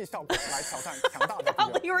的增益效果来挑战强大的敌人。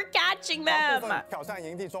Oh, you were catching them. 部分挑战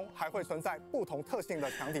营地中还会存在不同特性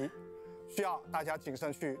的强敌，需要大家谨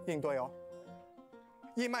慎去应对哦。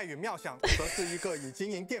义卖与妙想则是一个以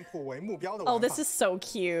经营店铺为目标的玩法。Oh, this is so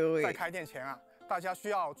cute. 在开店前啊，大家需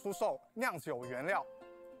要出售酿酒原料，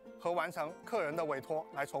和完成客人的委托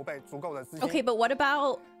来筹备足够的资金。Okay, but what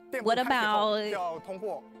about the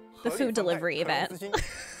food delivery event?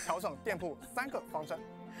 调整店铺3个方针，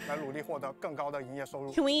来努力获得更高的营业收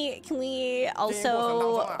入。Can we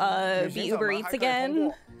also be Uber Eats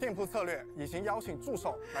again? 店铺策略已经邀请助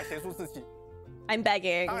手来协助自己。I'm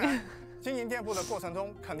begging. 当然，经营店铺的过程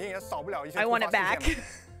中，肯定也少不了一些 I 突 want 发 it 事件 back.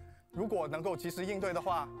 如果能够及时应对的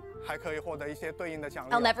话，还可以获得一些对应的奖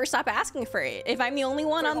励。I'll never stop asking for it. If I'm the only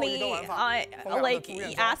one on the like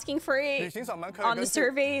asking for it on the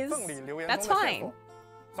surveys, that's fine.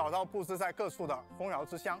 找到布置在各处的丰饶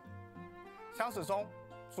之箱，箱子中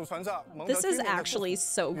储存着蒙德 This 居 is 民的 actually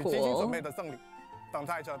so 与精心准 cool. 备的赠礼，等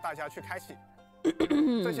待着大家去开启。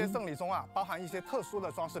这些赠礼中啊，包含一些特殊的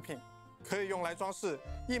装饰品，可以用来装饰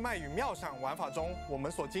义卖与妙想玩法中我们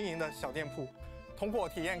所经营的小店铺。通过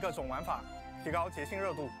体验各种玩法，提高节庆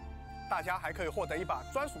热度。大家还可以获得一把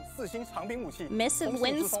专属4星长柄武器 Missive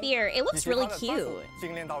Wind Spear. It looks really cute.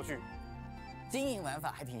 精炼道具。经营玩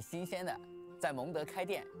法还挺新鲜的，在蒙德开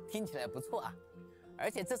店听起来不错啊。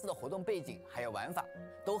而且这次的活动背景还有玩法，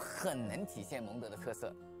都很能体现蒙德的特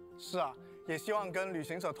色。是啊，也希望跟旅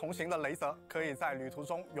行者同行的雷泽可以在旅途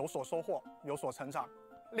中有所收获，有所成长。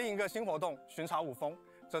另一个新活动巡查舞风，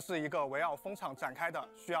这是一个围绕风场展开的，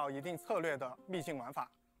需要一定策略的秘境玩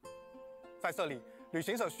法。在这里，旅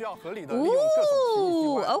行者需要合理的利用各种奇异机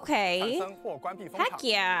关，产生或关闭风场。 Heck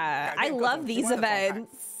yeah! I love these events.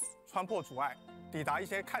 穿破阻碍，抵达一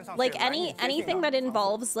些看上去 Like anything that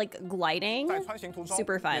involves like gliding, 在穿行途中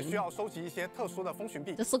super 也需 fun. 要收集一些特殊的风寻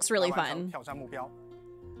币。 This looks really 来完成 fun. 挑战目标。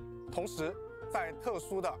同时，在特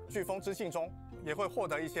殊的飓风之境中，也会获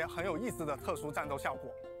得一些很有意思的特殊战斗效果。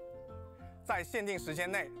在限定时间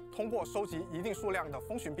内，通过收集一定数量的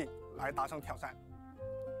风寻币来达成挑战。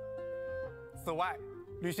此外，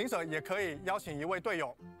旅行者也可以邀请一位队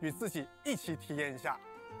友与自己一起体验一下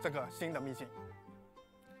这个新的秘境。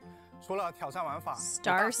除了挑战玩法，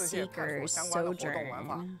 Star 世界探索相关的活动玩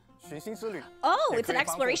法， Seeker 寻星之旅。 Oh, 也 it's 可 an 以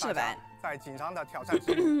帮助 exploration 大家 event. 在紧张的挑战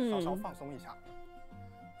之旅稍稍放松一下。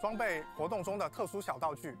装备活动中的特殊小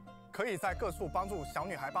道具，可以在各处帮助小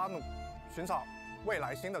女孩巴努寻找未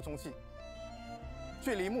来星的踪迹。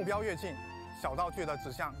距离目标越近，小道具的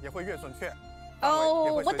指向也会越准确。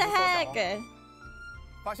 Oh, what the heck?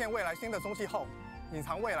 发现未来星的踪迹后，隐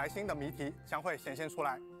藏未来星的谜题将会显现出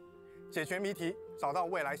来。解决谜题，找到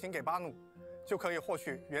未来星给巴努，就可以获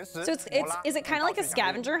取原石。 So is it kind of like a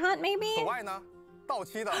scavenger hunt, maybe? 此外呢，到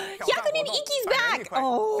期的挑战活动 Iki's back!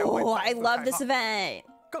 Oh, I love this event.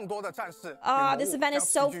 更多的战士 Oh, this event is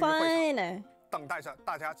so fun. 等待着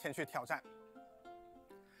大家前去挑战。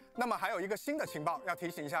那么还有一个新的情报要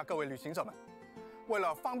提醒一下各位旅行者们，为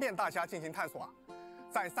了方便大家进行探索啊，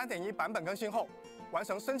在 3.1 版本更新后，完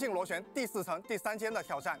成深境螺旋第4层第3间的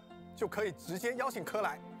挑战，就可以直接邀请科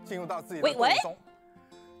莱进入到自己的队伍中。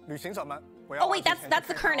旅行者们不要 Oh wait, that's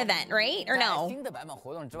the current event, right? Or no? 新的版本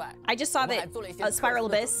活动之外 I just saw that Spiral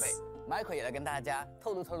Abyss. Michael 也来跟大家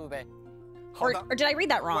透露呗。Or did I read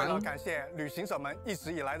that 为了 wrong? 感谢旅行者们一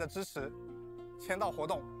直以来的支持，签到活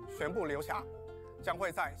动全部留下，将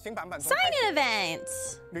会在新版本中 Sign an event.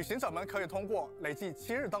 旅行者们可以通过累计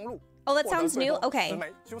7日登录。 Oh, that sounds new. Okay. 10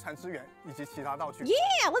枚纠缠之源以及其他道具。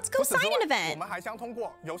 Yeah, let's go 除此之 sign 外 an event. 我们还将通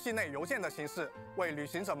过游戏内邮件的形式为旅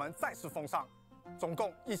行者们再次奉上总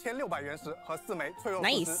共1600原石和4枚脆弱树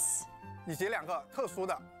枝， Nice. 以及2个特殊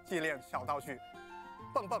的纪念小道具：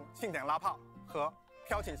蹦蹦庆典拉炮和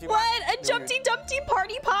飘起机关。 What? A Jumpty Dumpty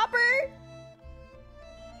Party Popper?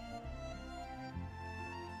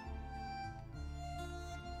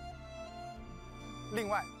 另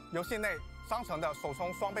外，游戏内商城的首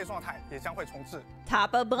充双倍状态也将会重置。 Top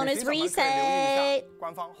up bonus 旅行者们可以留意一下 reset.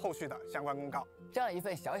 官方后续的相关公告。这样一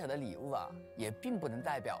份小小的礼物啊，也并不能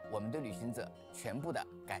代表我们对旅行者全部的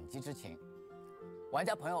感激之情。玩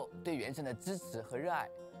家朋友对原神的支持和热爱，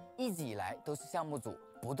一直以来都是项目组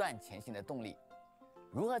不断前行的动力。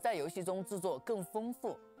如何在游戏中制作更丰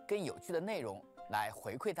富、更有趣的内容来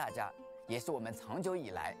回馈大家，也是我们长久以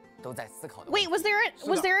来都在思考的。 Wait, was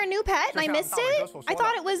there a new pet and I missed it? I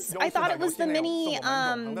thought it was the mini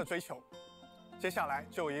接下来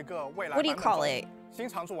就有一个未来 What do you call it? 新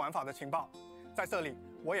常驻玩法的情报，在这里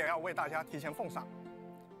我也要为大家提前奉上。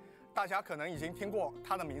大家可能已经听过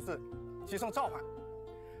它的名字——寄生召唤。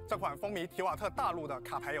这款风靡提瓦特大陆的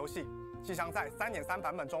卡牌游戏，即将在3.3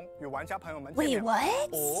版本中与玩家朋友们见面。Wait,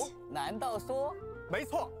 what? 哦，难道说？没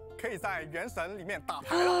错，可以在原神里面打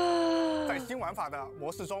牌了。在新玩法的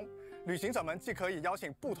模式中，旅行者们既可以邀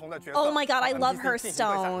请不同的角色 Oh my god, I love NPC 进行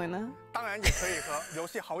对战 Hearthstone. 当然也可以和游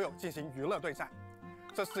戏好友进行娱乐对战。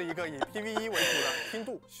这是一个以 PVE 为主的轻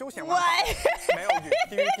度休闲玩法，没有与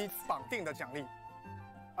PVP 绑定的奖励。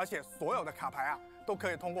而且所有的卡牌啊都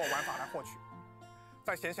可以通过玩法来获取。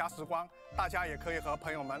在闲暇时光，大家也可以和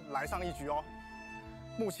朋友们来上一局哦。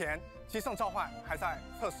目前机圣召唤还在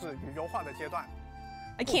测试与优化的阶段。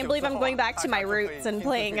I can't believe I'm going back to my roots and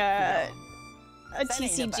playing a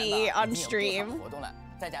TCG on stream. 活动了，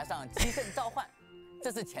再加上机圣召唤，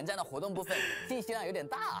这次前瞻的活动部分信息量有点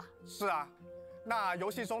大啊。是啊，那游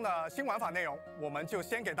戏中的新玩法内容，我们就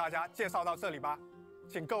先给大家介绍到这里吧。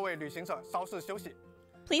请各位旅行者稍事休息。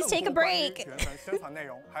Please take a break. 原本宣传内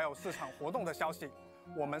容还有市场活动的消息，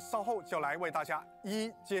我们稍后就来为大家一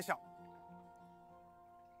一揭晓。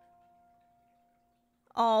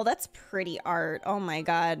Oh, that's pretty art. Oh my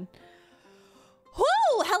god.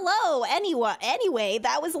 Whoo! Hello, anyone. Anyway,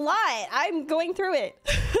 that was a lot. I'm going through it.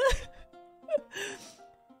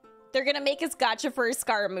 They're gonna make us gotcha for a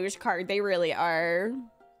Scaramouche card. They really are.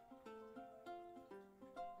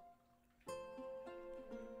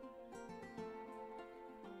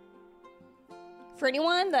 For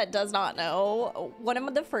anyone that does not know, one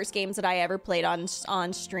of the first games that I ever played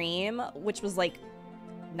on stream, which was like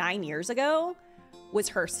 9 years ago, was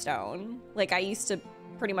Hearthstone. Like, I used to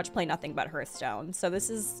pretty much play nothing but Hearthstone. So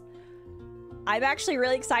this is... I'm actually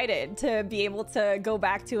really excited to be able to go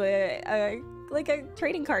back to a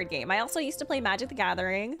trading card game. I also used to play Magic the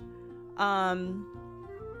Gathering.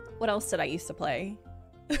 What else did I used to play?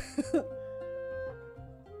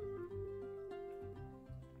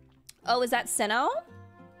 Oh, is that Sinnoh?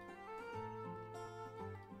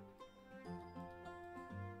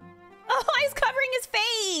 Oh, he's covering his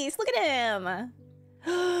face! Look at him!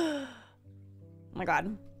 Oh my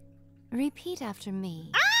god. Repeat after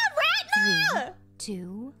me. Ah, Ratna! 3,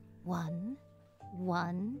 2, 1.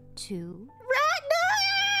 1, 2.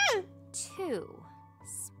 Ratna! 2.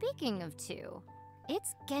 Speaking of 2,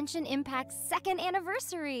 it's Genshin Impact's 2nd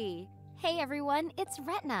anniversary. Hey everyone, it's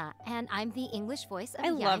Retna, and I'm the English voice of I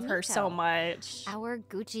love Yae her Miko. so much. Our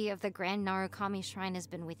Gucci of the Grand Narukami Shrine has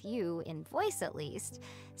been with you, in voice at least,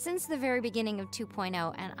 since the very beginning of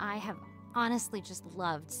 2.0, and I have honestly just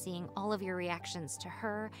loved seeing all of your reactions to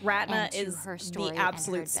her Ratna and to is her story the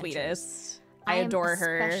absolute and her sweetest. I adore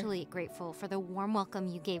her. I am especially grateful for the warm welcome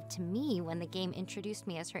you gave to me when the game introduced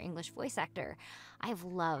me as her English voice actor. I've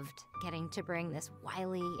loved getting to bring this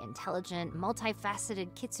wily, intelligent,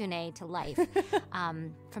 multifaceted kitsune to life.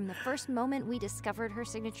 From the first moment we discovered her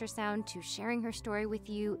signature sound to sharing her story with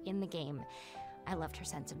you in the game. I loved her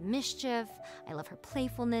sense of mischief, I love her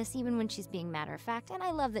playfulness even when she's being matter-of-fact, and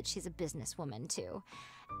I love that she's a businesswoman too.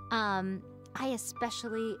 I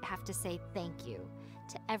especially have to say thank you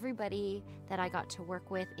to everybody that I got to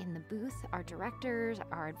work with in the booth, our directors,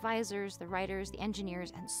 our advisors, the writers, the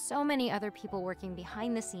engineers, and so many other people working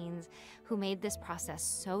behind the scenes who made this process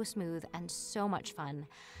so smooth and so much fun.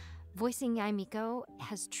 Voicing Yae Miko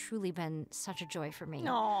has truly been such a joy for me.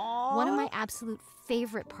 Aww. One of my absolute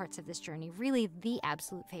favorite parts of this journey, really the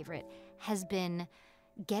absolute favorite, has been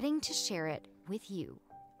getting to share it with you,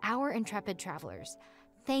 our intrepid travelers.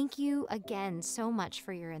 Thank you again so much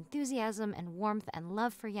for your enthusiasm and warmth and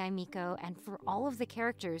love for Yae Miko and for all of the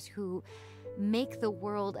characters who make the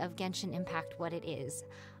world of Genshin Impact what it is.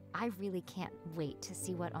 I really can't wait to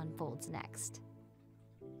see what unfolds next.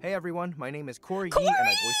 Hey everyone, my name is Corey Yee and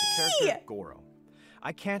I voice the character Goro.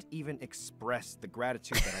 I can't even express the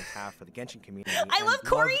gratitude that I have for the Genshin community. I love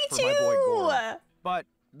Corey for too! My boy Goro. But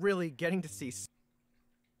really, getting to see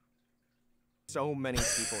so many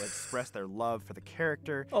people express their love for the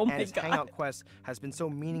character and his hangout quest has been so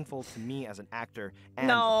meaningful to me as an actor and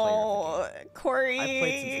a player of the game. Corey. I've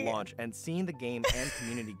played since launch, and seeing the game and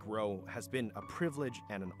community grow has been a privilege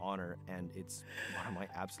and an honor, and it's one of my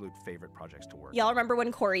absolute favorite projects to work. Y'all remember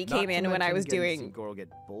when Corey came in when I was getting to see doing... Goro get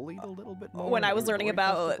bullied a little bit more when I was at learning Lorie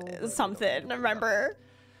about Festival, something, remember?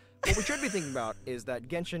 What we should be thinking about is that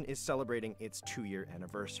Genshin is celebrating its 2-year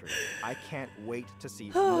anniversary. I can't wait to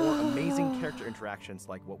see more amazing character interactions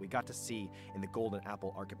like what we got to see in the Golden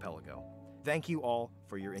Apple Archipelago. Thank you all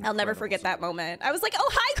for your incredible I'll never forget that moment. I was like, oh,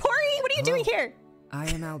 hi, Corey! What are you doing here? I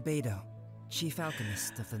am Albedo, Chief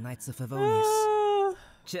Alchemist of the Knights of Favonius.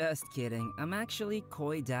 Just kidding. I'm actually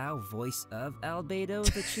Koi Dao, voice of Albedo,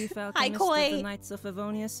 the Chief Alchemist of the Knights of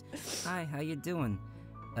Favonius. Hi, how you doing?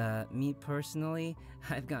 Me personally,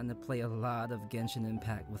 I've gotten to play a lot of Genshin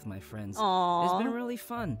Impact with my friends. Aww. It's been really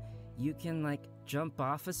fun. You can, like, jump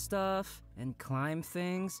off of stuff and climb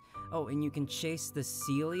things. Oh, and you can chase the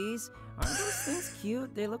Sealies. Aren't those things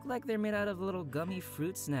cute? They look like they're made out of little gummy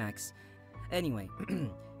fruit snacks. Anyway,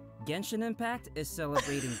 Genshin Impact is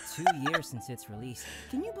celebrating 2 years since its release.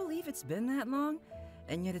 Can you believe it's been that long?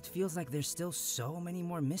 And yet it feels like there's still so many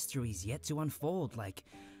more mysteries yet to unfold, like...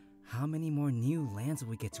 how many more new lands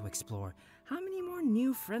will we get to explore? How many more more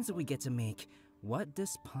new friends that we get to make. What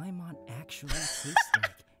does Paimon actually taste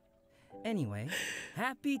like? Anyway,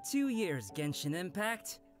 happy 2 years, Genshin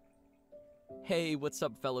Impact. Hey, what's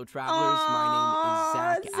up, fellow travelers?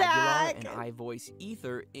 My name is Zach Aguilar, and I voice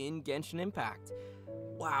Ether in Genshin Impact.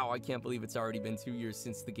 Wow, I can't believe it's already been 2 years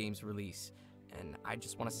since the game's release. And I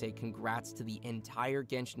just want to say congrats to the entire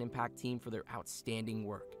Genshin Impact team for their outstanding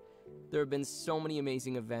work. There have been so many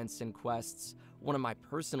amazing events and quests. One of my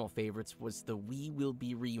personal favorites was the We Will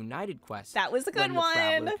Be Reunited quest. That was a good when one. The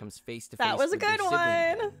traveler comes face to face That was a with their good sibling one.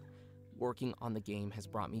 again. Working on the game has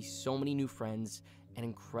brought me so many new friends and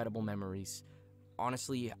incredible memories.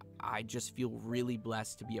 Honestly, I just feel really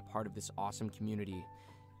blessed to be a part of this awesome community.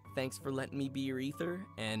 Thanks for letting me be your Ether,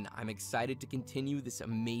 and I'm excited to continue this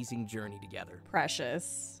amazing journey together.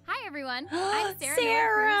 Precious. Hi, everyone. I'm Sarah,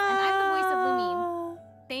 Noah Cruz, and I'm the voice of Lumine.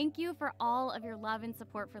 Thank you for all of your love and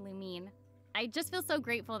support for Lumine. I just feel so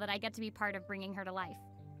grateful that I get to be part of bringing her to life.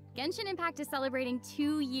 Genshin Impact is celebrating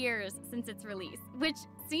 2 years since its release, which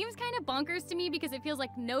seems kind of bonkers to me because it feels like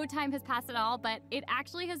no time has passed at all, but it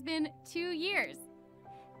actually has been 2 years.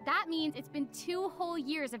 That means it's been 2 whole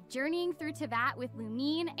years of journeying through Teyvat with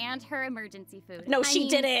Lumine and her emergency food. No, she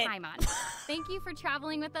didn't. Paimon. Thank you for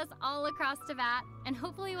traveling with us all across Teyvat, and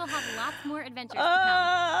hopefully we'll have lots more adventures to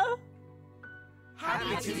come.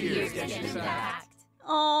 Happy 2 years, Genshin Impact.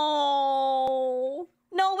 Oh.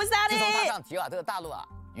 No, was that 自从踏 it? 上提瓦特大陆啊，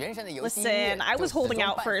原神的游戏音乐 Listen, I 就 was 始 holding 终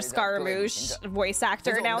out 伴 for 随着各位旅行 Scaramouche 者。 voice actor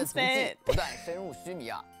随着我们的足迹 announcement. 不断深入须弥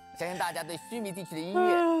啊，相信大家对须弥地区的音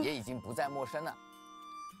乐也已经不再陌生了。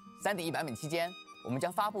3.1 版本期间，我们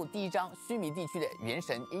将发布第1张须弥地区的原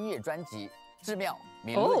神音乐专辑《至妙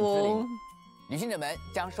名论之灵》。旅行者们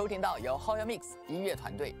将收听到由 Hoya Mix 音乐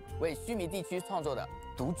团队为须弥地区创作的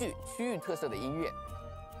独具区域特色的音乐。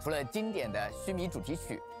除了经典的须弥主题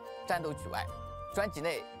曲、战斗曲外，专辑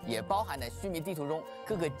内也包含了须弥地图中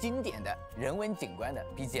各个经典的人文景观的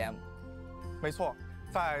BGM。没错，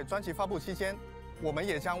在专辑发布期间，我们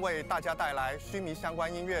也将为大家带来须弥相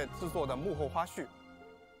关音乐制作的幕后花絮。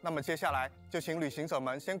那么接下来就请旅行者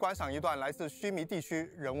们先观赏一段来自须弥地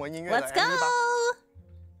区人文音乐的 Let's MV 吧。 go!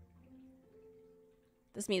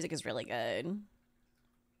 This music is really good.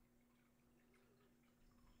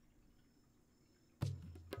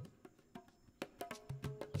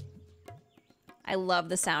 I love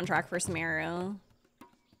the soundtrack for Sumeru.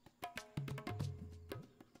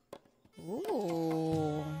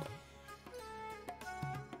 Ooh.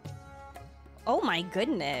 Oh my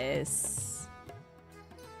goodness.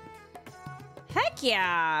 Heck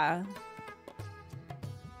yeah.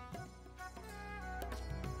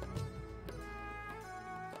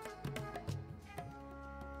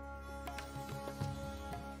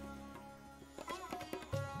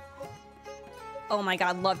 Oh my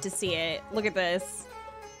god, love to see it. Look at this.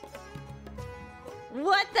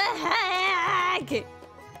 What the heck?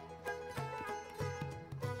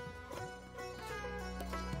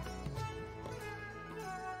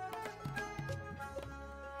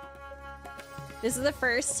 This is the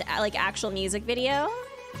first like actual music video.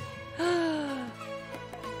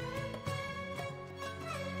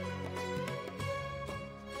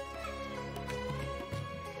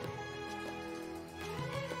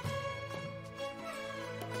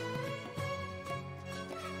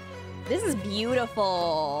 This is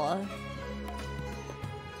beautiful.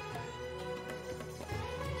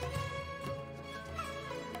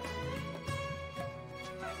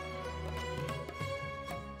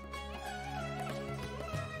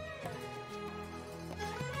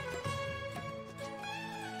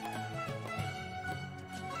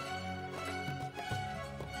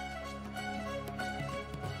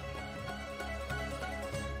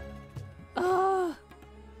 Oh.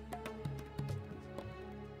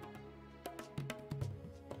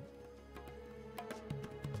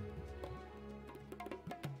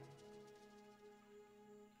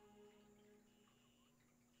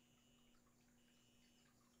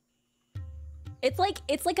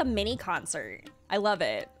 It's like a mini concert. I love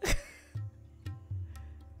it.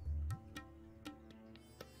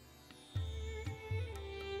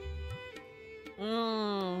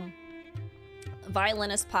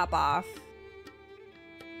 Violinist pop off.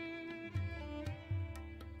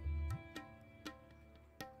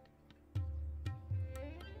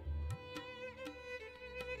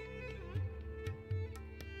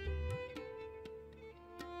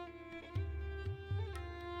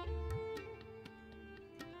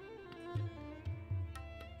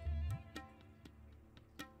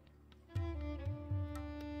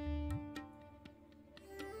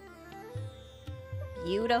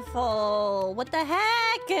 Beautiful. What the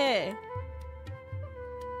heck?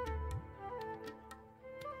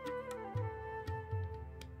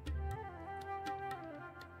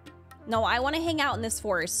 No, I want to hang out in this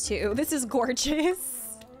forest too. This is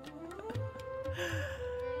gorgeous.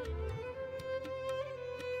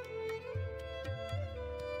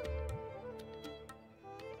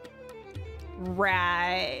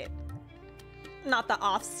 Right. Not the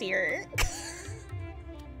off-seer.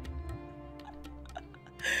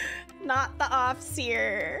 Not the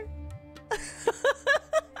off-seer.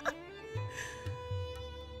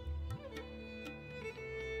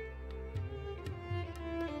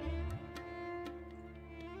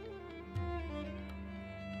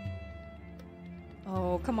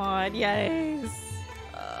 Oh, come on, yes.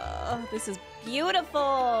 This is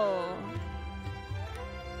beautiful.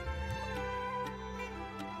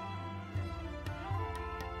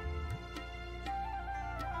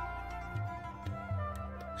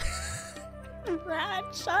 Rat,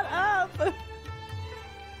 shut up.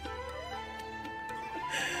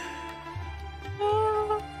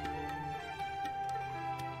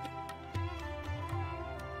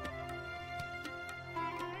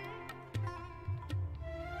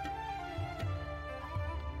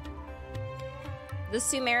 The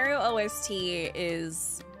Sumeru OST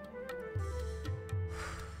is,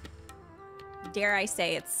 dare I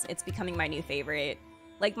say, it's becoming my new favorite.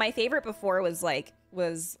 Like, my favorite before was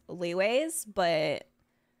Liwei's, but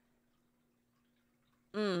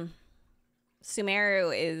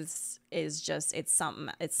Sumeru is just, it's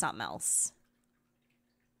something else.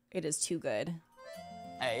 It is too good.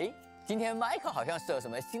 哎，今天 Michael 好像是有什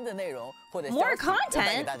么新的内容或者 More 消息要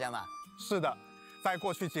带 content 给大家嘛？是的，在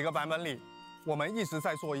过去几个版本里，我们一直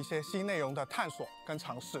在做一些新内容的探索跟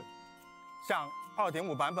尝试，像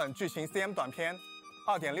2.5版本剧情 CM 短片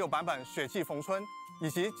，2.6版本雪季逢春，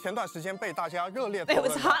以及前段时间被大家热烈讨论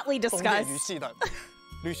的枫叶鱼戏等。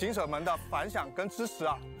旅行者们的反响跟支持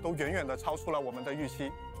啊，都远远的超出了我们的预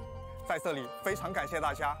期。在这里非常感谢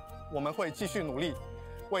大家，我们会继续努力，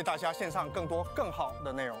为大家献上更多更好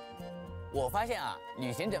的内容。我发现啊，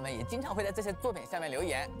旅行者们也经常会在这些作品下面留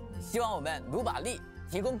言，希望我们努把力，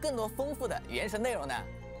提供更多丰富的原神内容呢。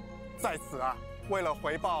在此啊，为了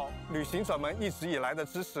回报旅行者们一直以来的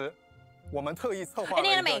支持，我们特意策划了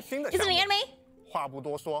一个新的项目。话不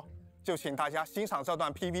多说，就请大家欣赏这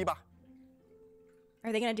段 PV 吧。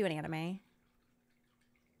Are they gonna do an anime?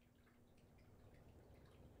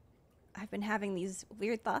 I've been having these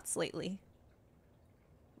weird thoughts lately.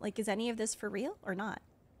 Like, is any of this for real or not?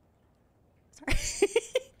 Sorry.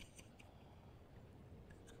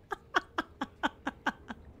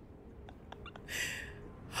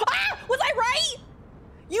 Ah! Was I right?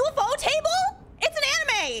 UFO table? It's an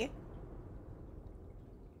anime!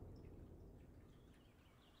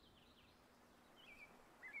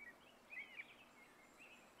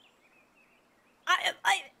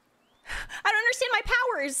 I don't understand my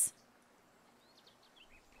powers.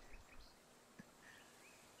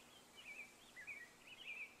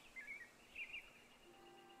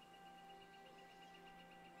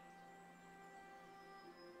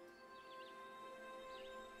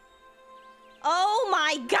 Oh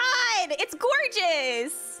my god! It's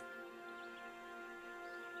gorgeous!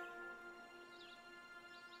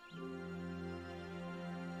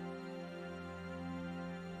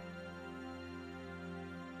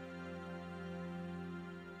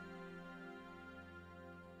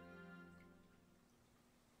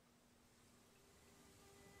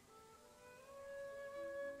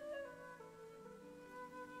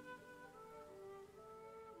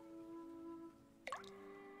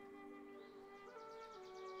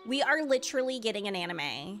 We are literally getting an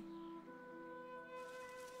anime.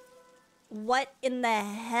 What in the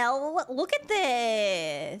hell? Look at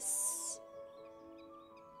this.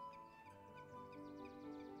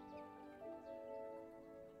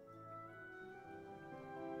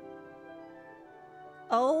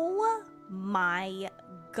 Oh my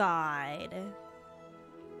god.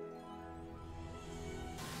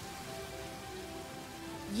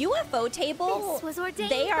 UFO table, This was ordained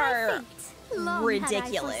they by are fate. Long had I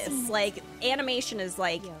ridiculous. foreseen it. Like, animation is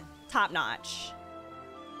like top notch.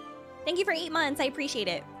 Thank you for 8 months. I appreciate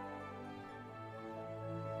it.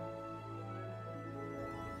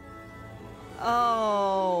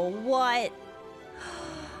 Oh, what?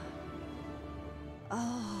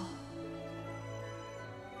 Oh.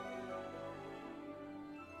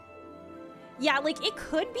 Yeah, like, it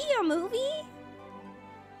could be a movie,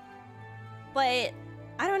 but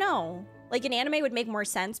I don't know. Like, an anime would make more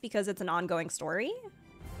sense because it's an ongoing story.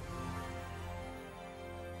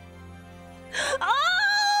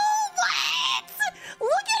 Oh, what? Look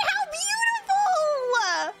at how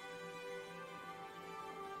beautiful!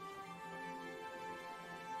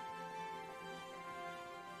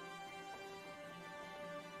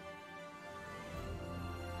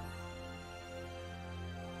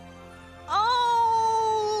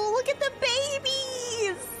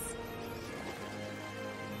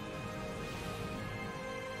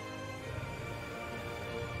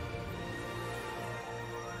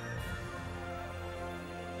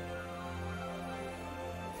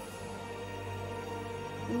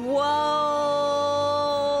 Whoa!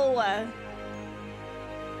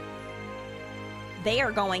 They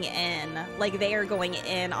are going in. Like, they are going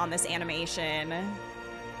in on this animation.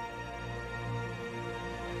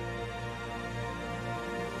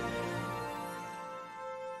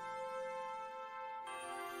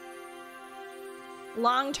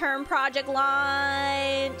 Long-term project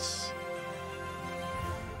launch.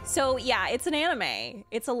 So yeah, it's an anime.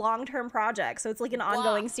 It's a long-term project, so it's like an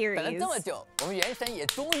ongoing series. 等了这么久，我们原神也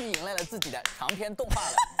终于迎来了自己的长篇动画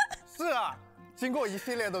了。是啊，经过一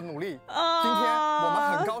系列的努力，今天我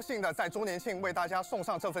们很高兴的在周年庆为大家送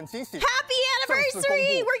上这份惊喜。Happy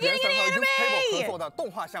anniversary! We're getting an anime! 原神和 Youth Table 合作的动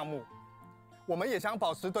画项目，我们也将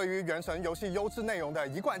保持对于原神游戏优质内容的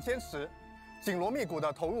一贯坚持，紧锣密鼓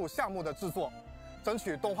的投入项目的制作。 争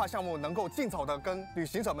取动画项目能够尽早的跟旅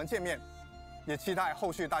行者们见面，也期待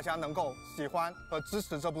后续大家能够喜欢和支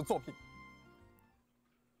持这部作品。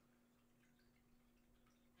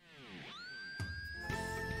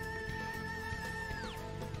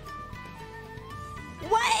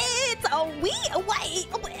Wait, wait.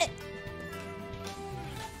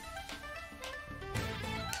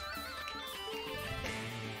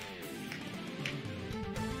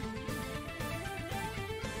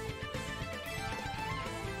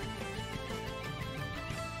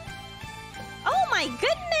 Oh my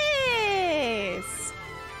goodness!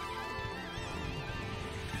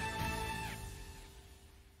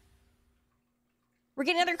 We're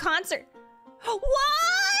getting another concert. What?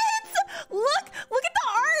 Look at the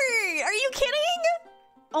art! Are you kidding?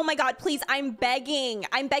 Oh my god, please, I'm begging,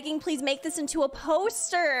 please make this into a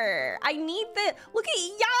poster. I need the, look at,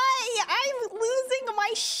 yay! I'm losing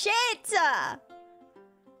my shit!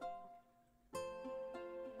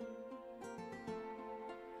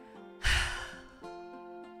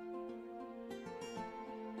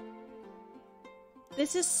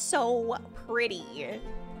 This is so pretty.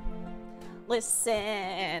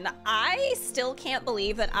 Listen, I still can't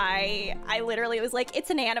believe that I literally was like, it's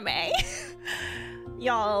an anime.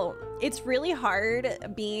 Y'all, it's really hard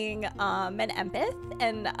being an empath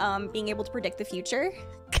and being able to predict the future.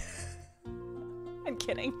 I'm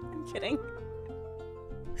kidding.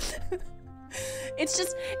 It's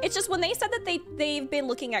just when they said that they've been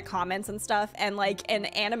looking at comments and stuff, and like an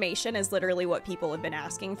animation is literally what people have been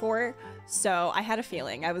asking for. So I had a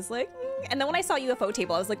feeling. I was like, and then when I saw UFO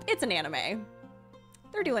Table, I was like, it's an anime.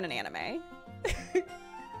 They're doing an anime.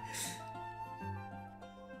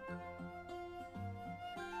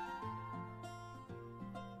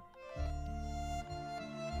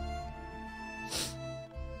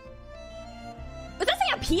 Was that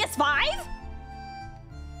saying a PS5?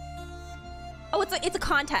 Oh, it's a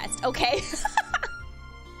contest. Okay.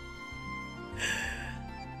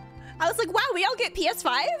 I was like, wow, we all get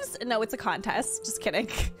PS5s? No, it's a contest. Just kidding.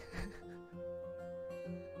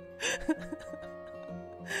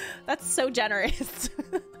 That's so generous.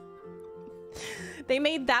 They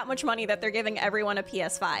made that much money that they're giving everyone a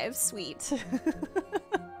PS5. Sweet.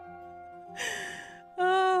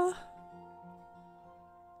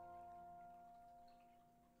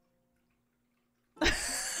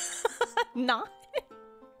 Not.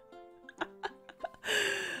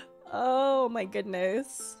 Oh my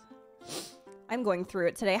goodness. I'm going through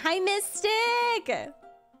it today. Hi, Mystic!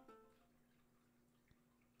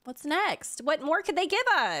 What's next? What more could they give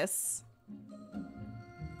us?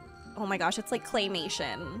 Oh my gosh, it's like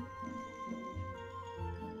claymation.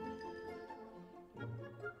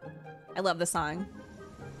 I love the song.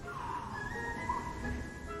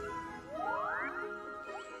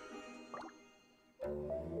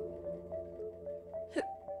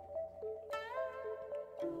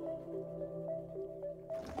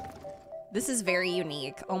 This is very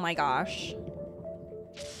unique. Oh my gosh.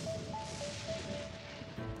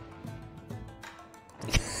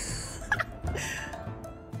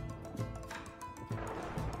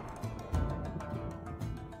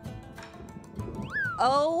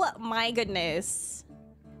 Oh my goodness.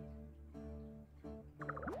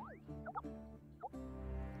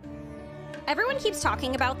 Everyone keeps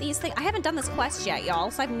talking about these things. I haven't done this quest yet, y'all,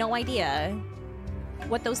 so I have no idea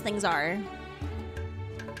what those things are.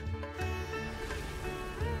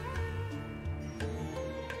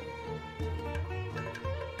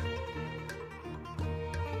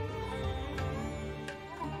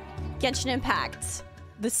 Genshin Impact,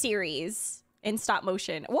 the series in stop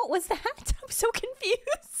motion. What was that? I'm so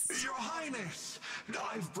confused. Your Highness,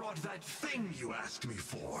 I've brought that thing you asked me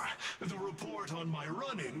for. The report on my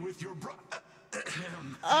run-in with your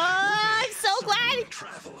I'm so glad.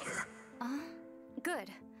 Traveler. Good.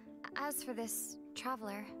 As for this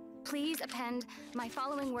traveler, please append my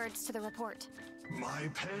following words to the report. My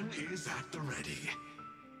pen is at the ready.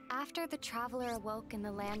 After the traveler awoke in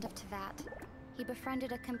the land of Tevat, he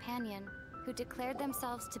befriended a companion who declared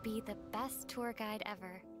themselves to be the best tour guide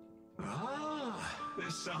ever. Ah,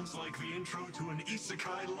 this sounds like the intro to an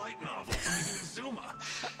isekai light novel from Inazuma.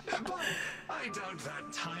 But I doubt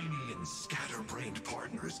that tiny and scatterbrained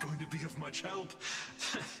partner is going to be of much help.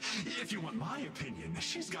 If you want my opinion,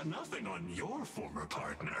 she's got nothing on your former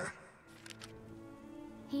partner.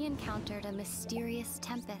 He encountered a mysterious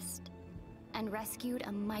tempest and rescued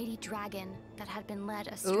a mighty dragon that had been led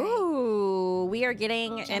astray. Ooh, we are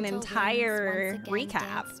getting an Gentle entire winds once again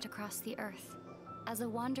recap. danced across the earth as a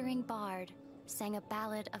wandering bard sang a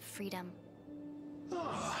ballad of freedom.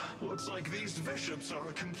 Ah, looks like these bishops are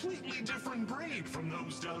a completely different breed from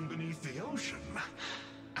those down beneath the ocean.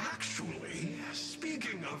 Actually,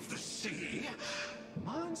 speaking of the sea,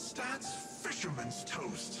 Mondstadt's fisherman's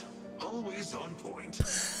toast. Always on point.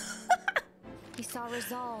 He saw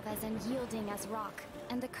resolve as unyielding as rock,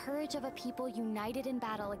 and the courage of a people united in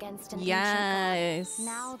battle against an Yes. ancient god.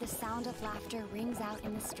 Now the sound of laughter rings out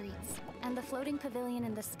in the streets, and the floating pavilion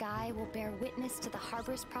in the sky will bear witness to the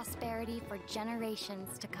harbor's prosperity for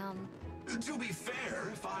generations to come. To be fair,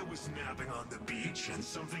 if I was napping on the beach and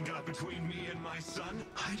something got between me and my son,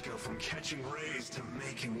 I'd go from catching rays to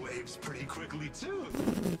making waves pretty quickly too.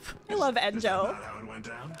 I love Enjo. Is that how it went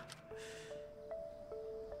down?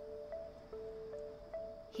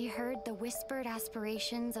 He heard the whispered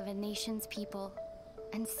aspirations of a nation's people,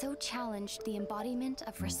 and so challenged the embodiment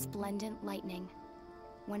of resplendent lightning.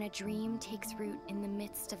 When a dream takes root in the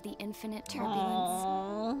midst of the infinite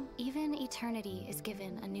turbulence, even eternity is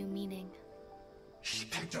given a new meaning. He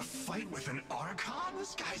picked a fight with an Archon?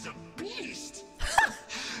 This guy's a beast!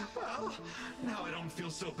 Well, now I don't feel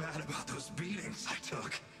so bad about those beatings I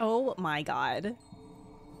took. Oh my god.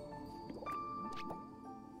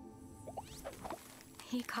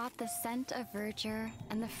 He caught the scent of verdure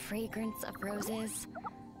and the fragrance of roses.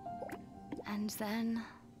 And then...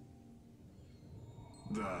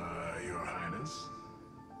 Your Highness?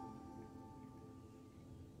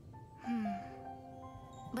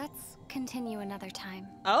 Let's continue another time.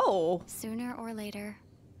 Oh. Sooner or later,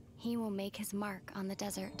 he will make his mark on the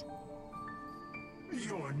desert.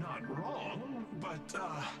 You're not wrong, but,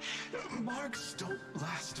 marks don't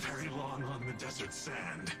last very long on the desert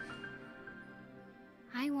sand.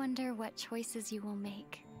 I wonder what choices you will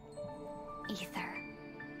make, Ether.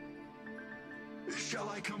 Shall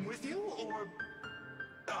I come with you, or...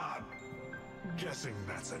 guessing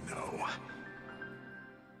that's a no.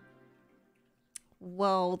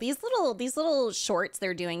 Whoa, these little shorts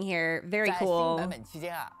they're doing here, very 在新 cool. 版本期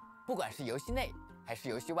间啊，不管是游戏内还是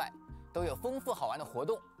游戏外，都有丰富好玩的活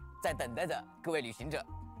动在等待着各位旅行者。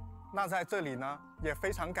那在这里呢，也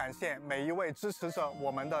非常感谢每一位支持着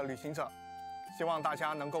我们的旅行者，希望大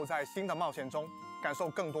家能够在新的冒险中感受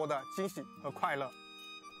更多的惊喜和快乐。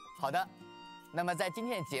好的，那么在今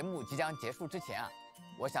天的节目即将结束之前啊，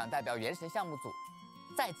我想代表原神项目组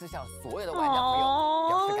再次向所有的玩家朋友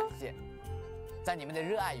表示感谢。在你们的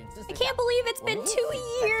热爱与支持下， I can't believe it's been 2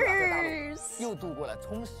 years. 又度过了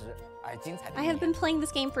充实而精彩的一 I 年。 have been playing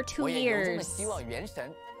this game for 2 我也由衷的 years. 希望原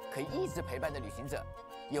神可以一直陪伴着旅行者，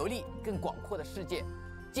游历更广阔的世界，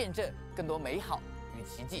见证更多美好与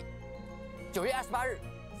奇迹。9月28日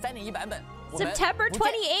3.1版本，我们 September 不见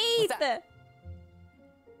不散 28th.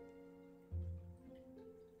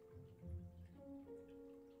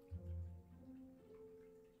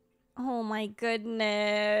 Oh my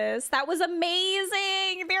goodness. That was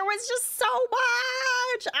amazing. There was just so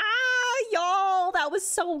much. Y'all, that was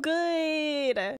so good.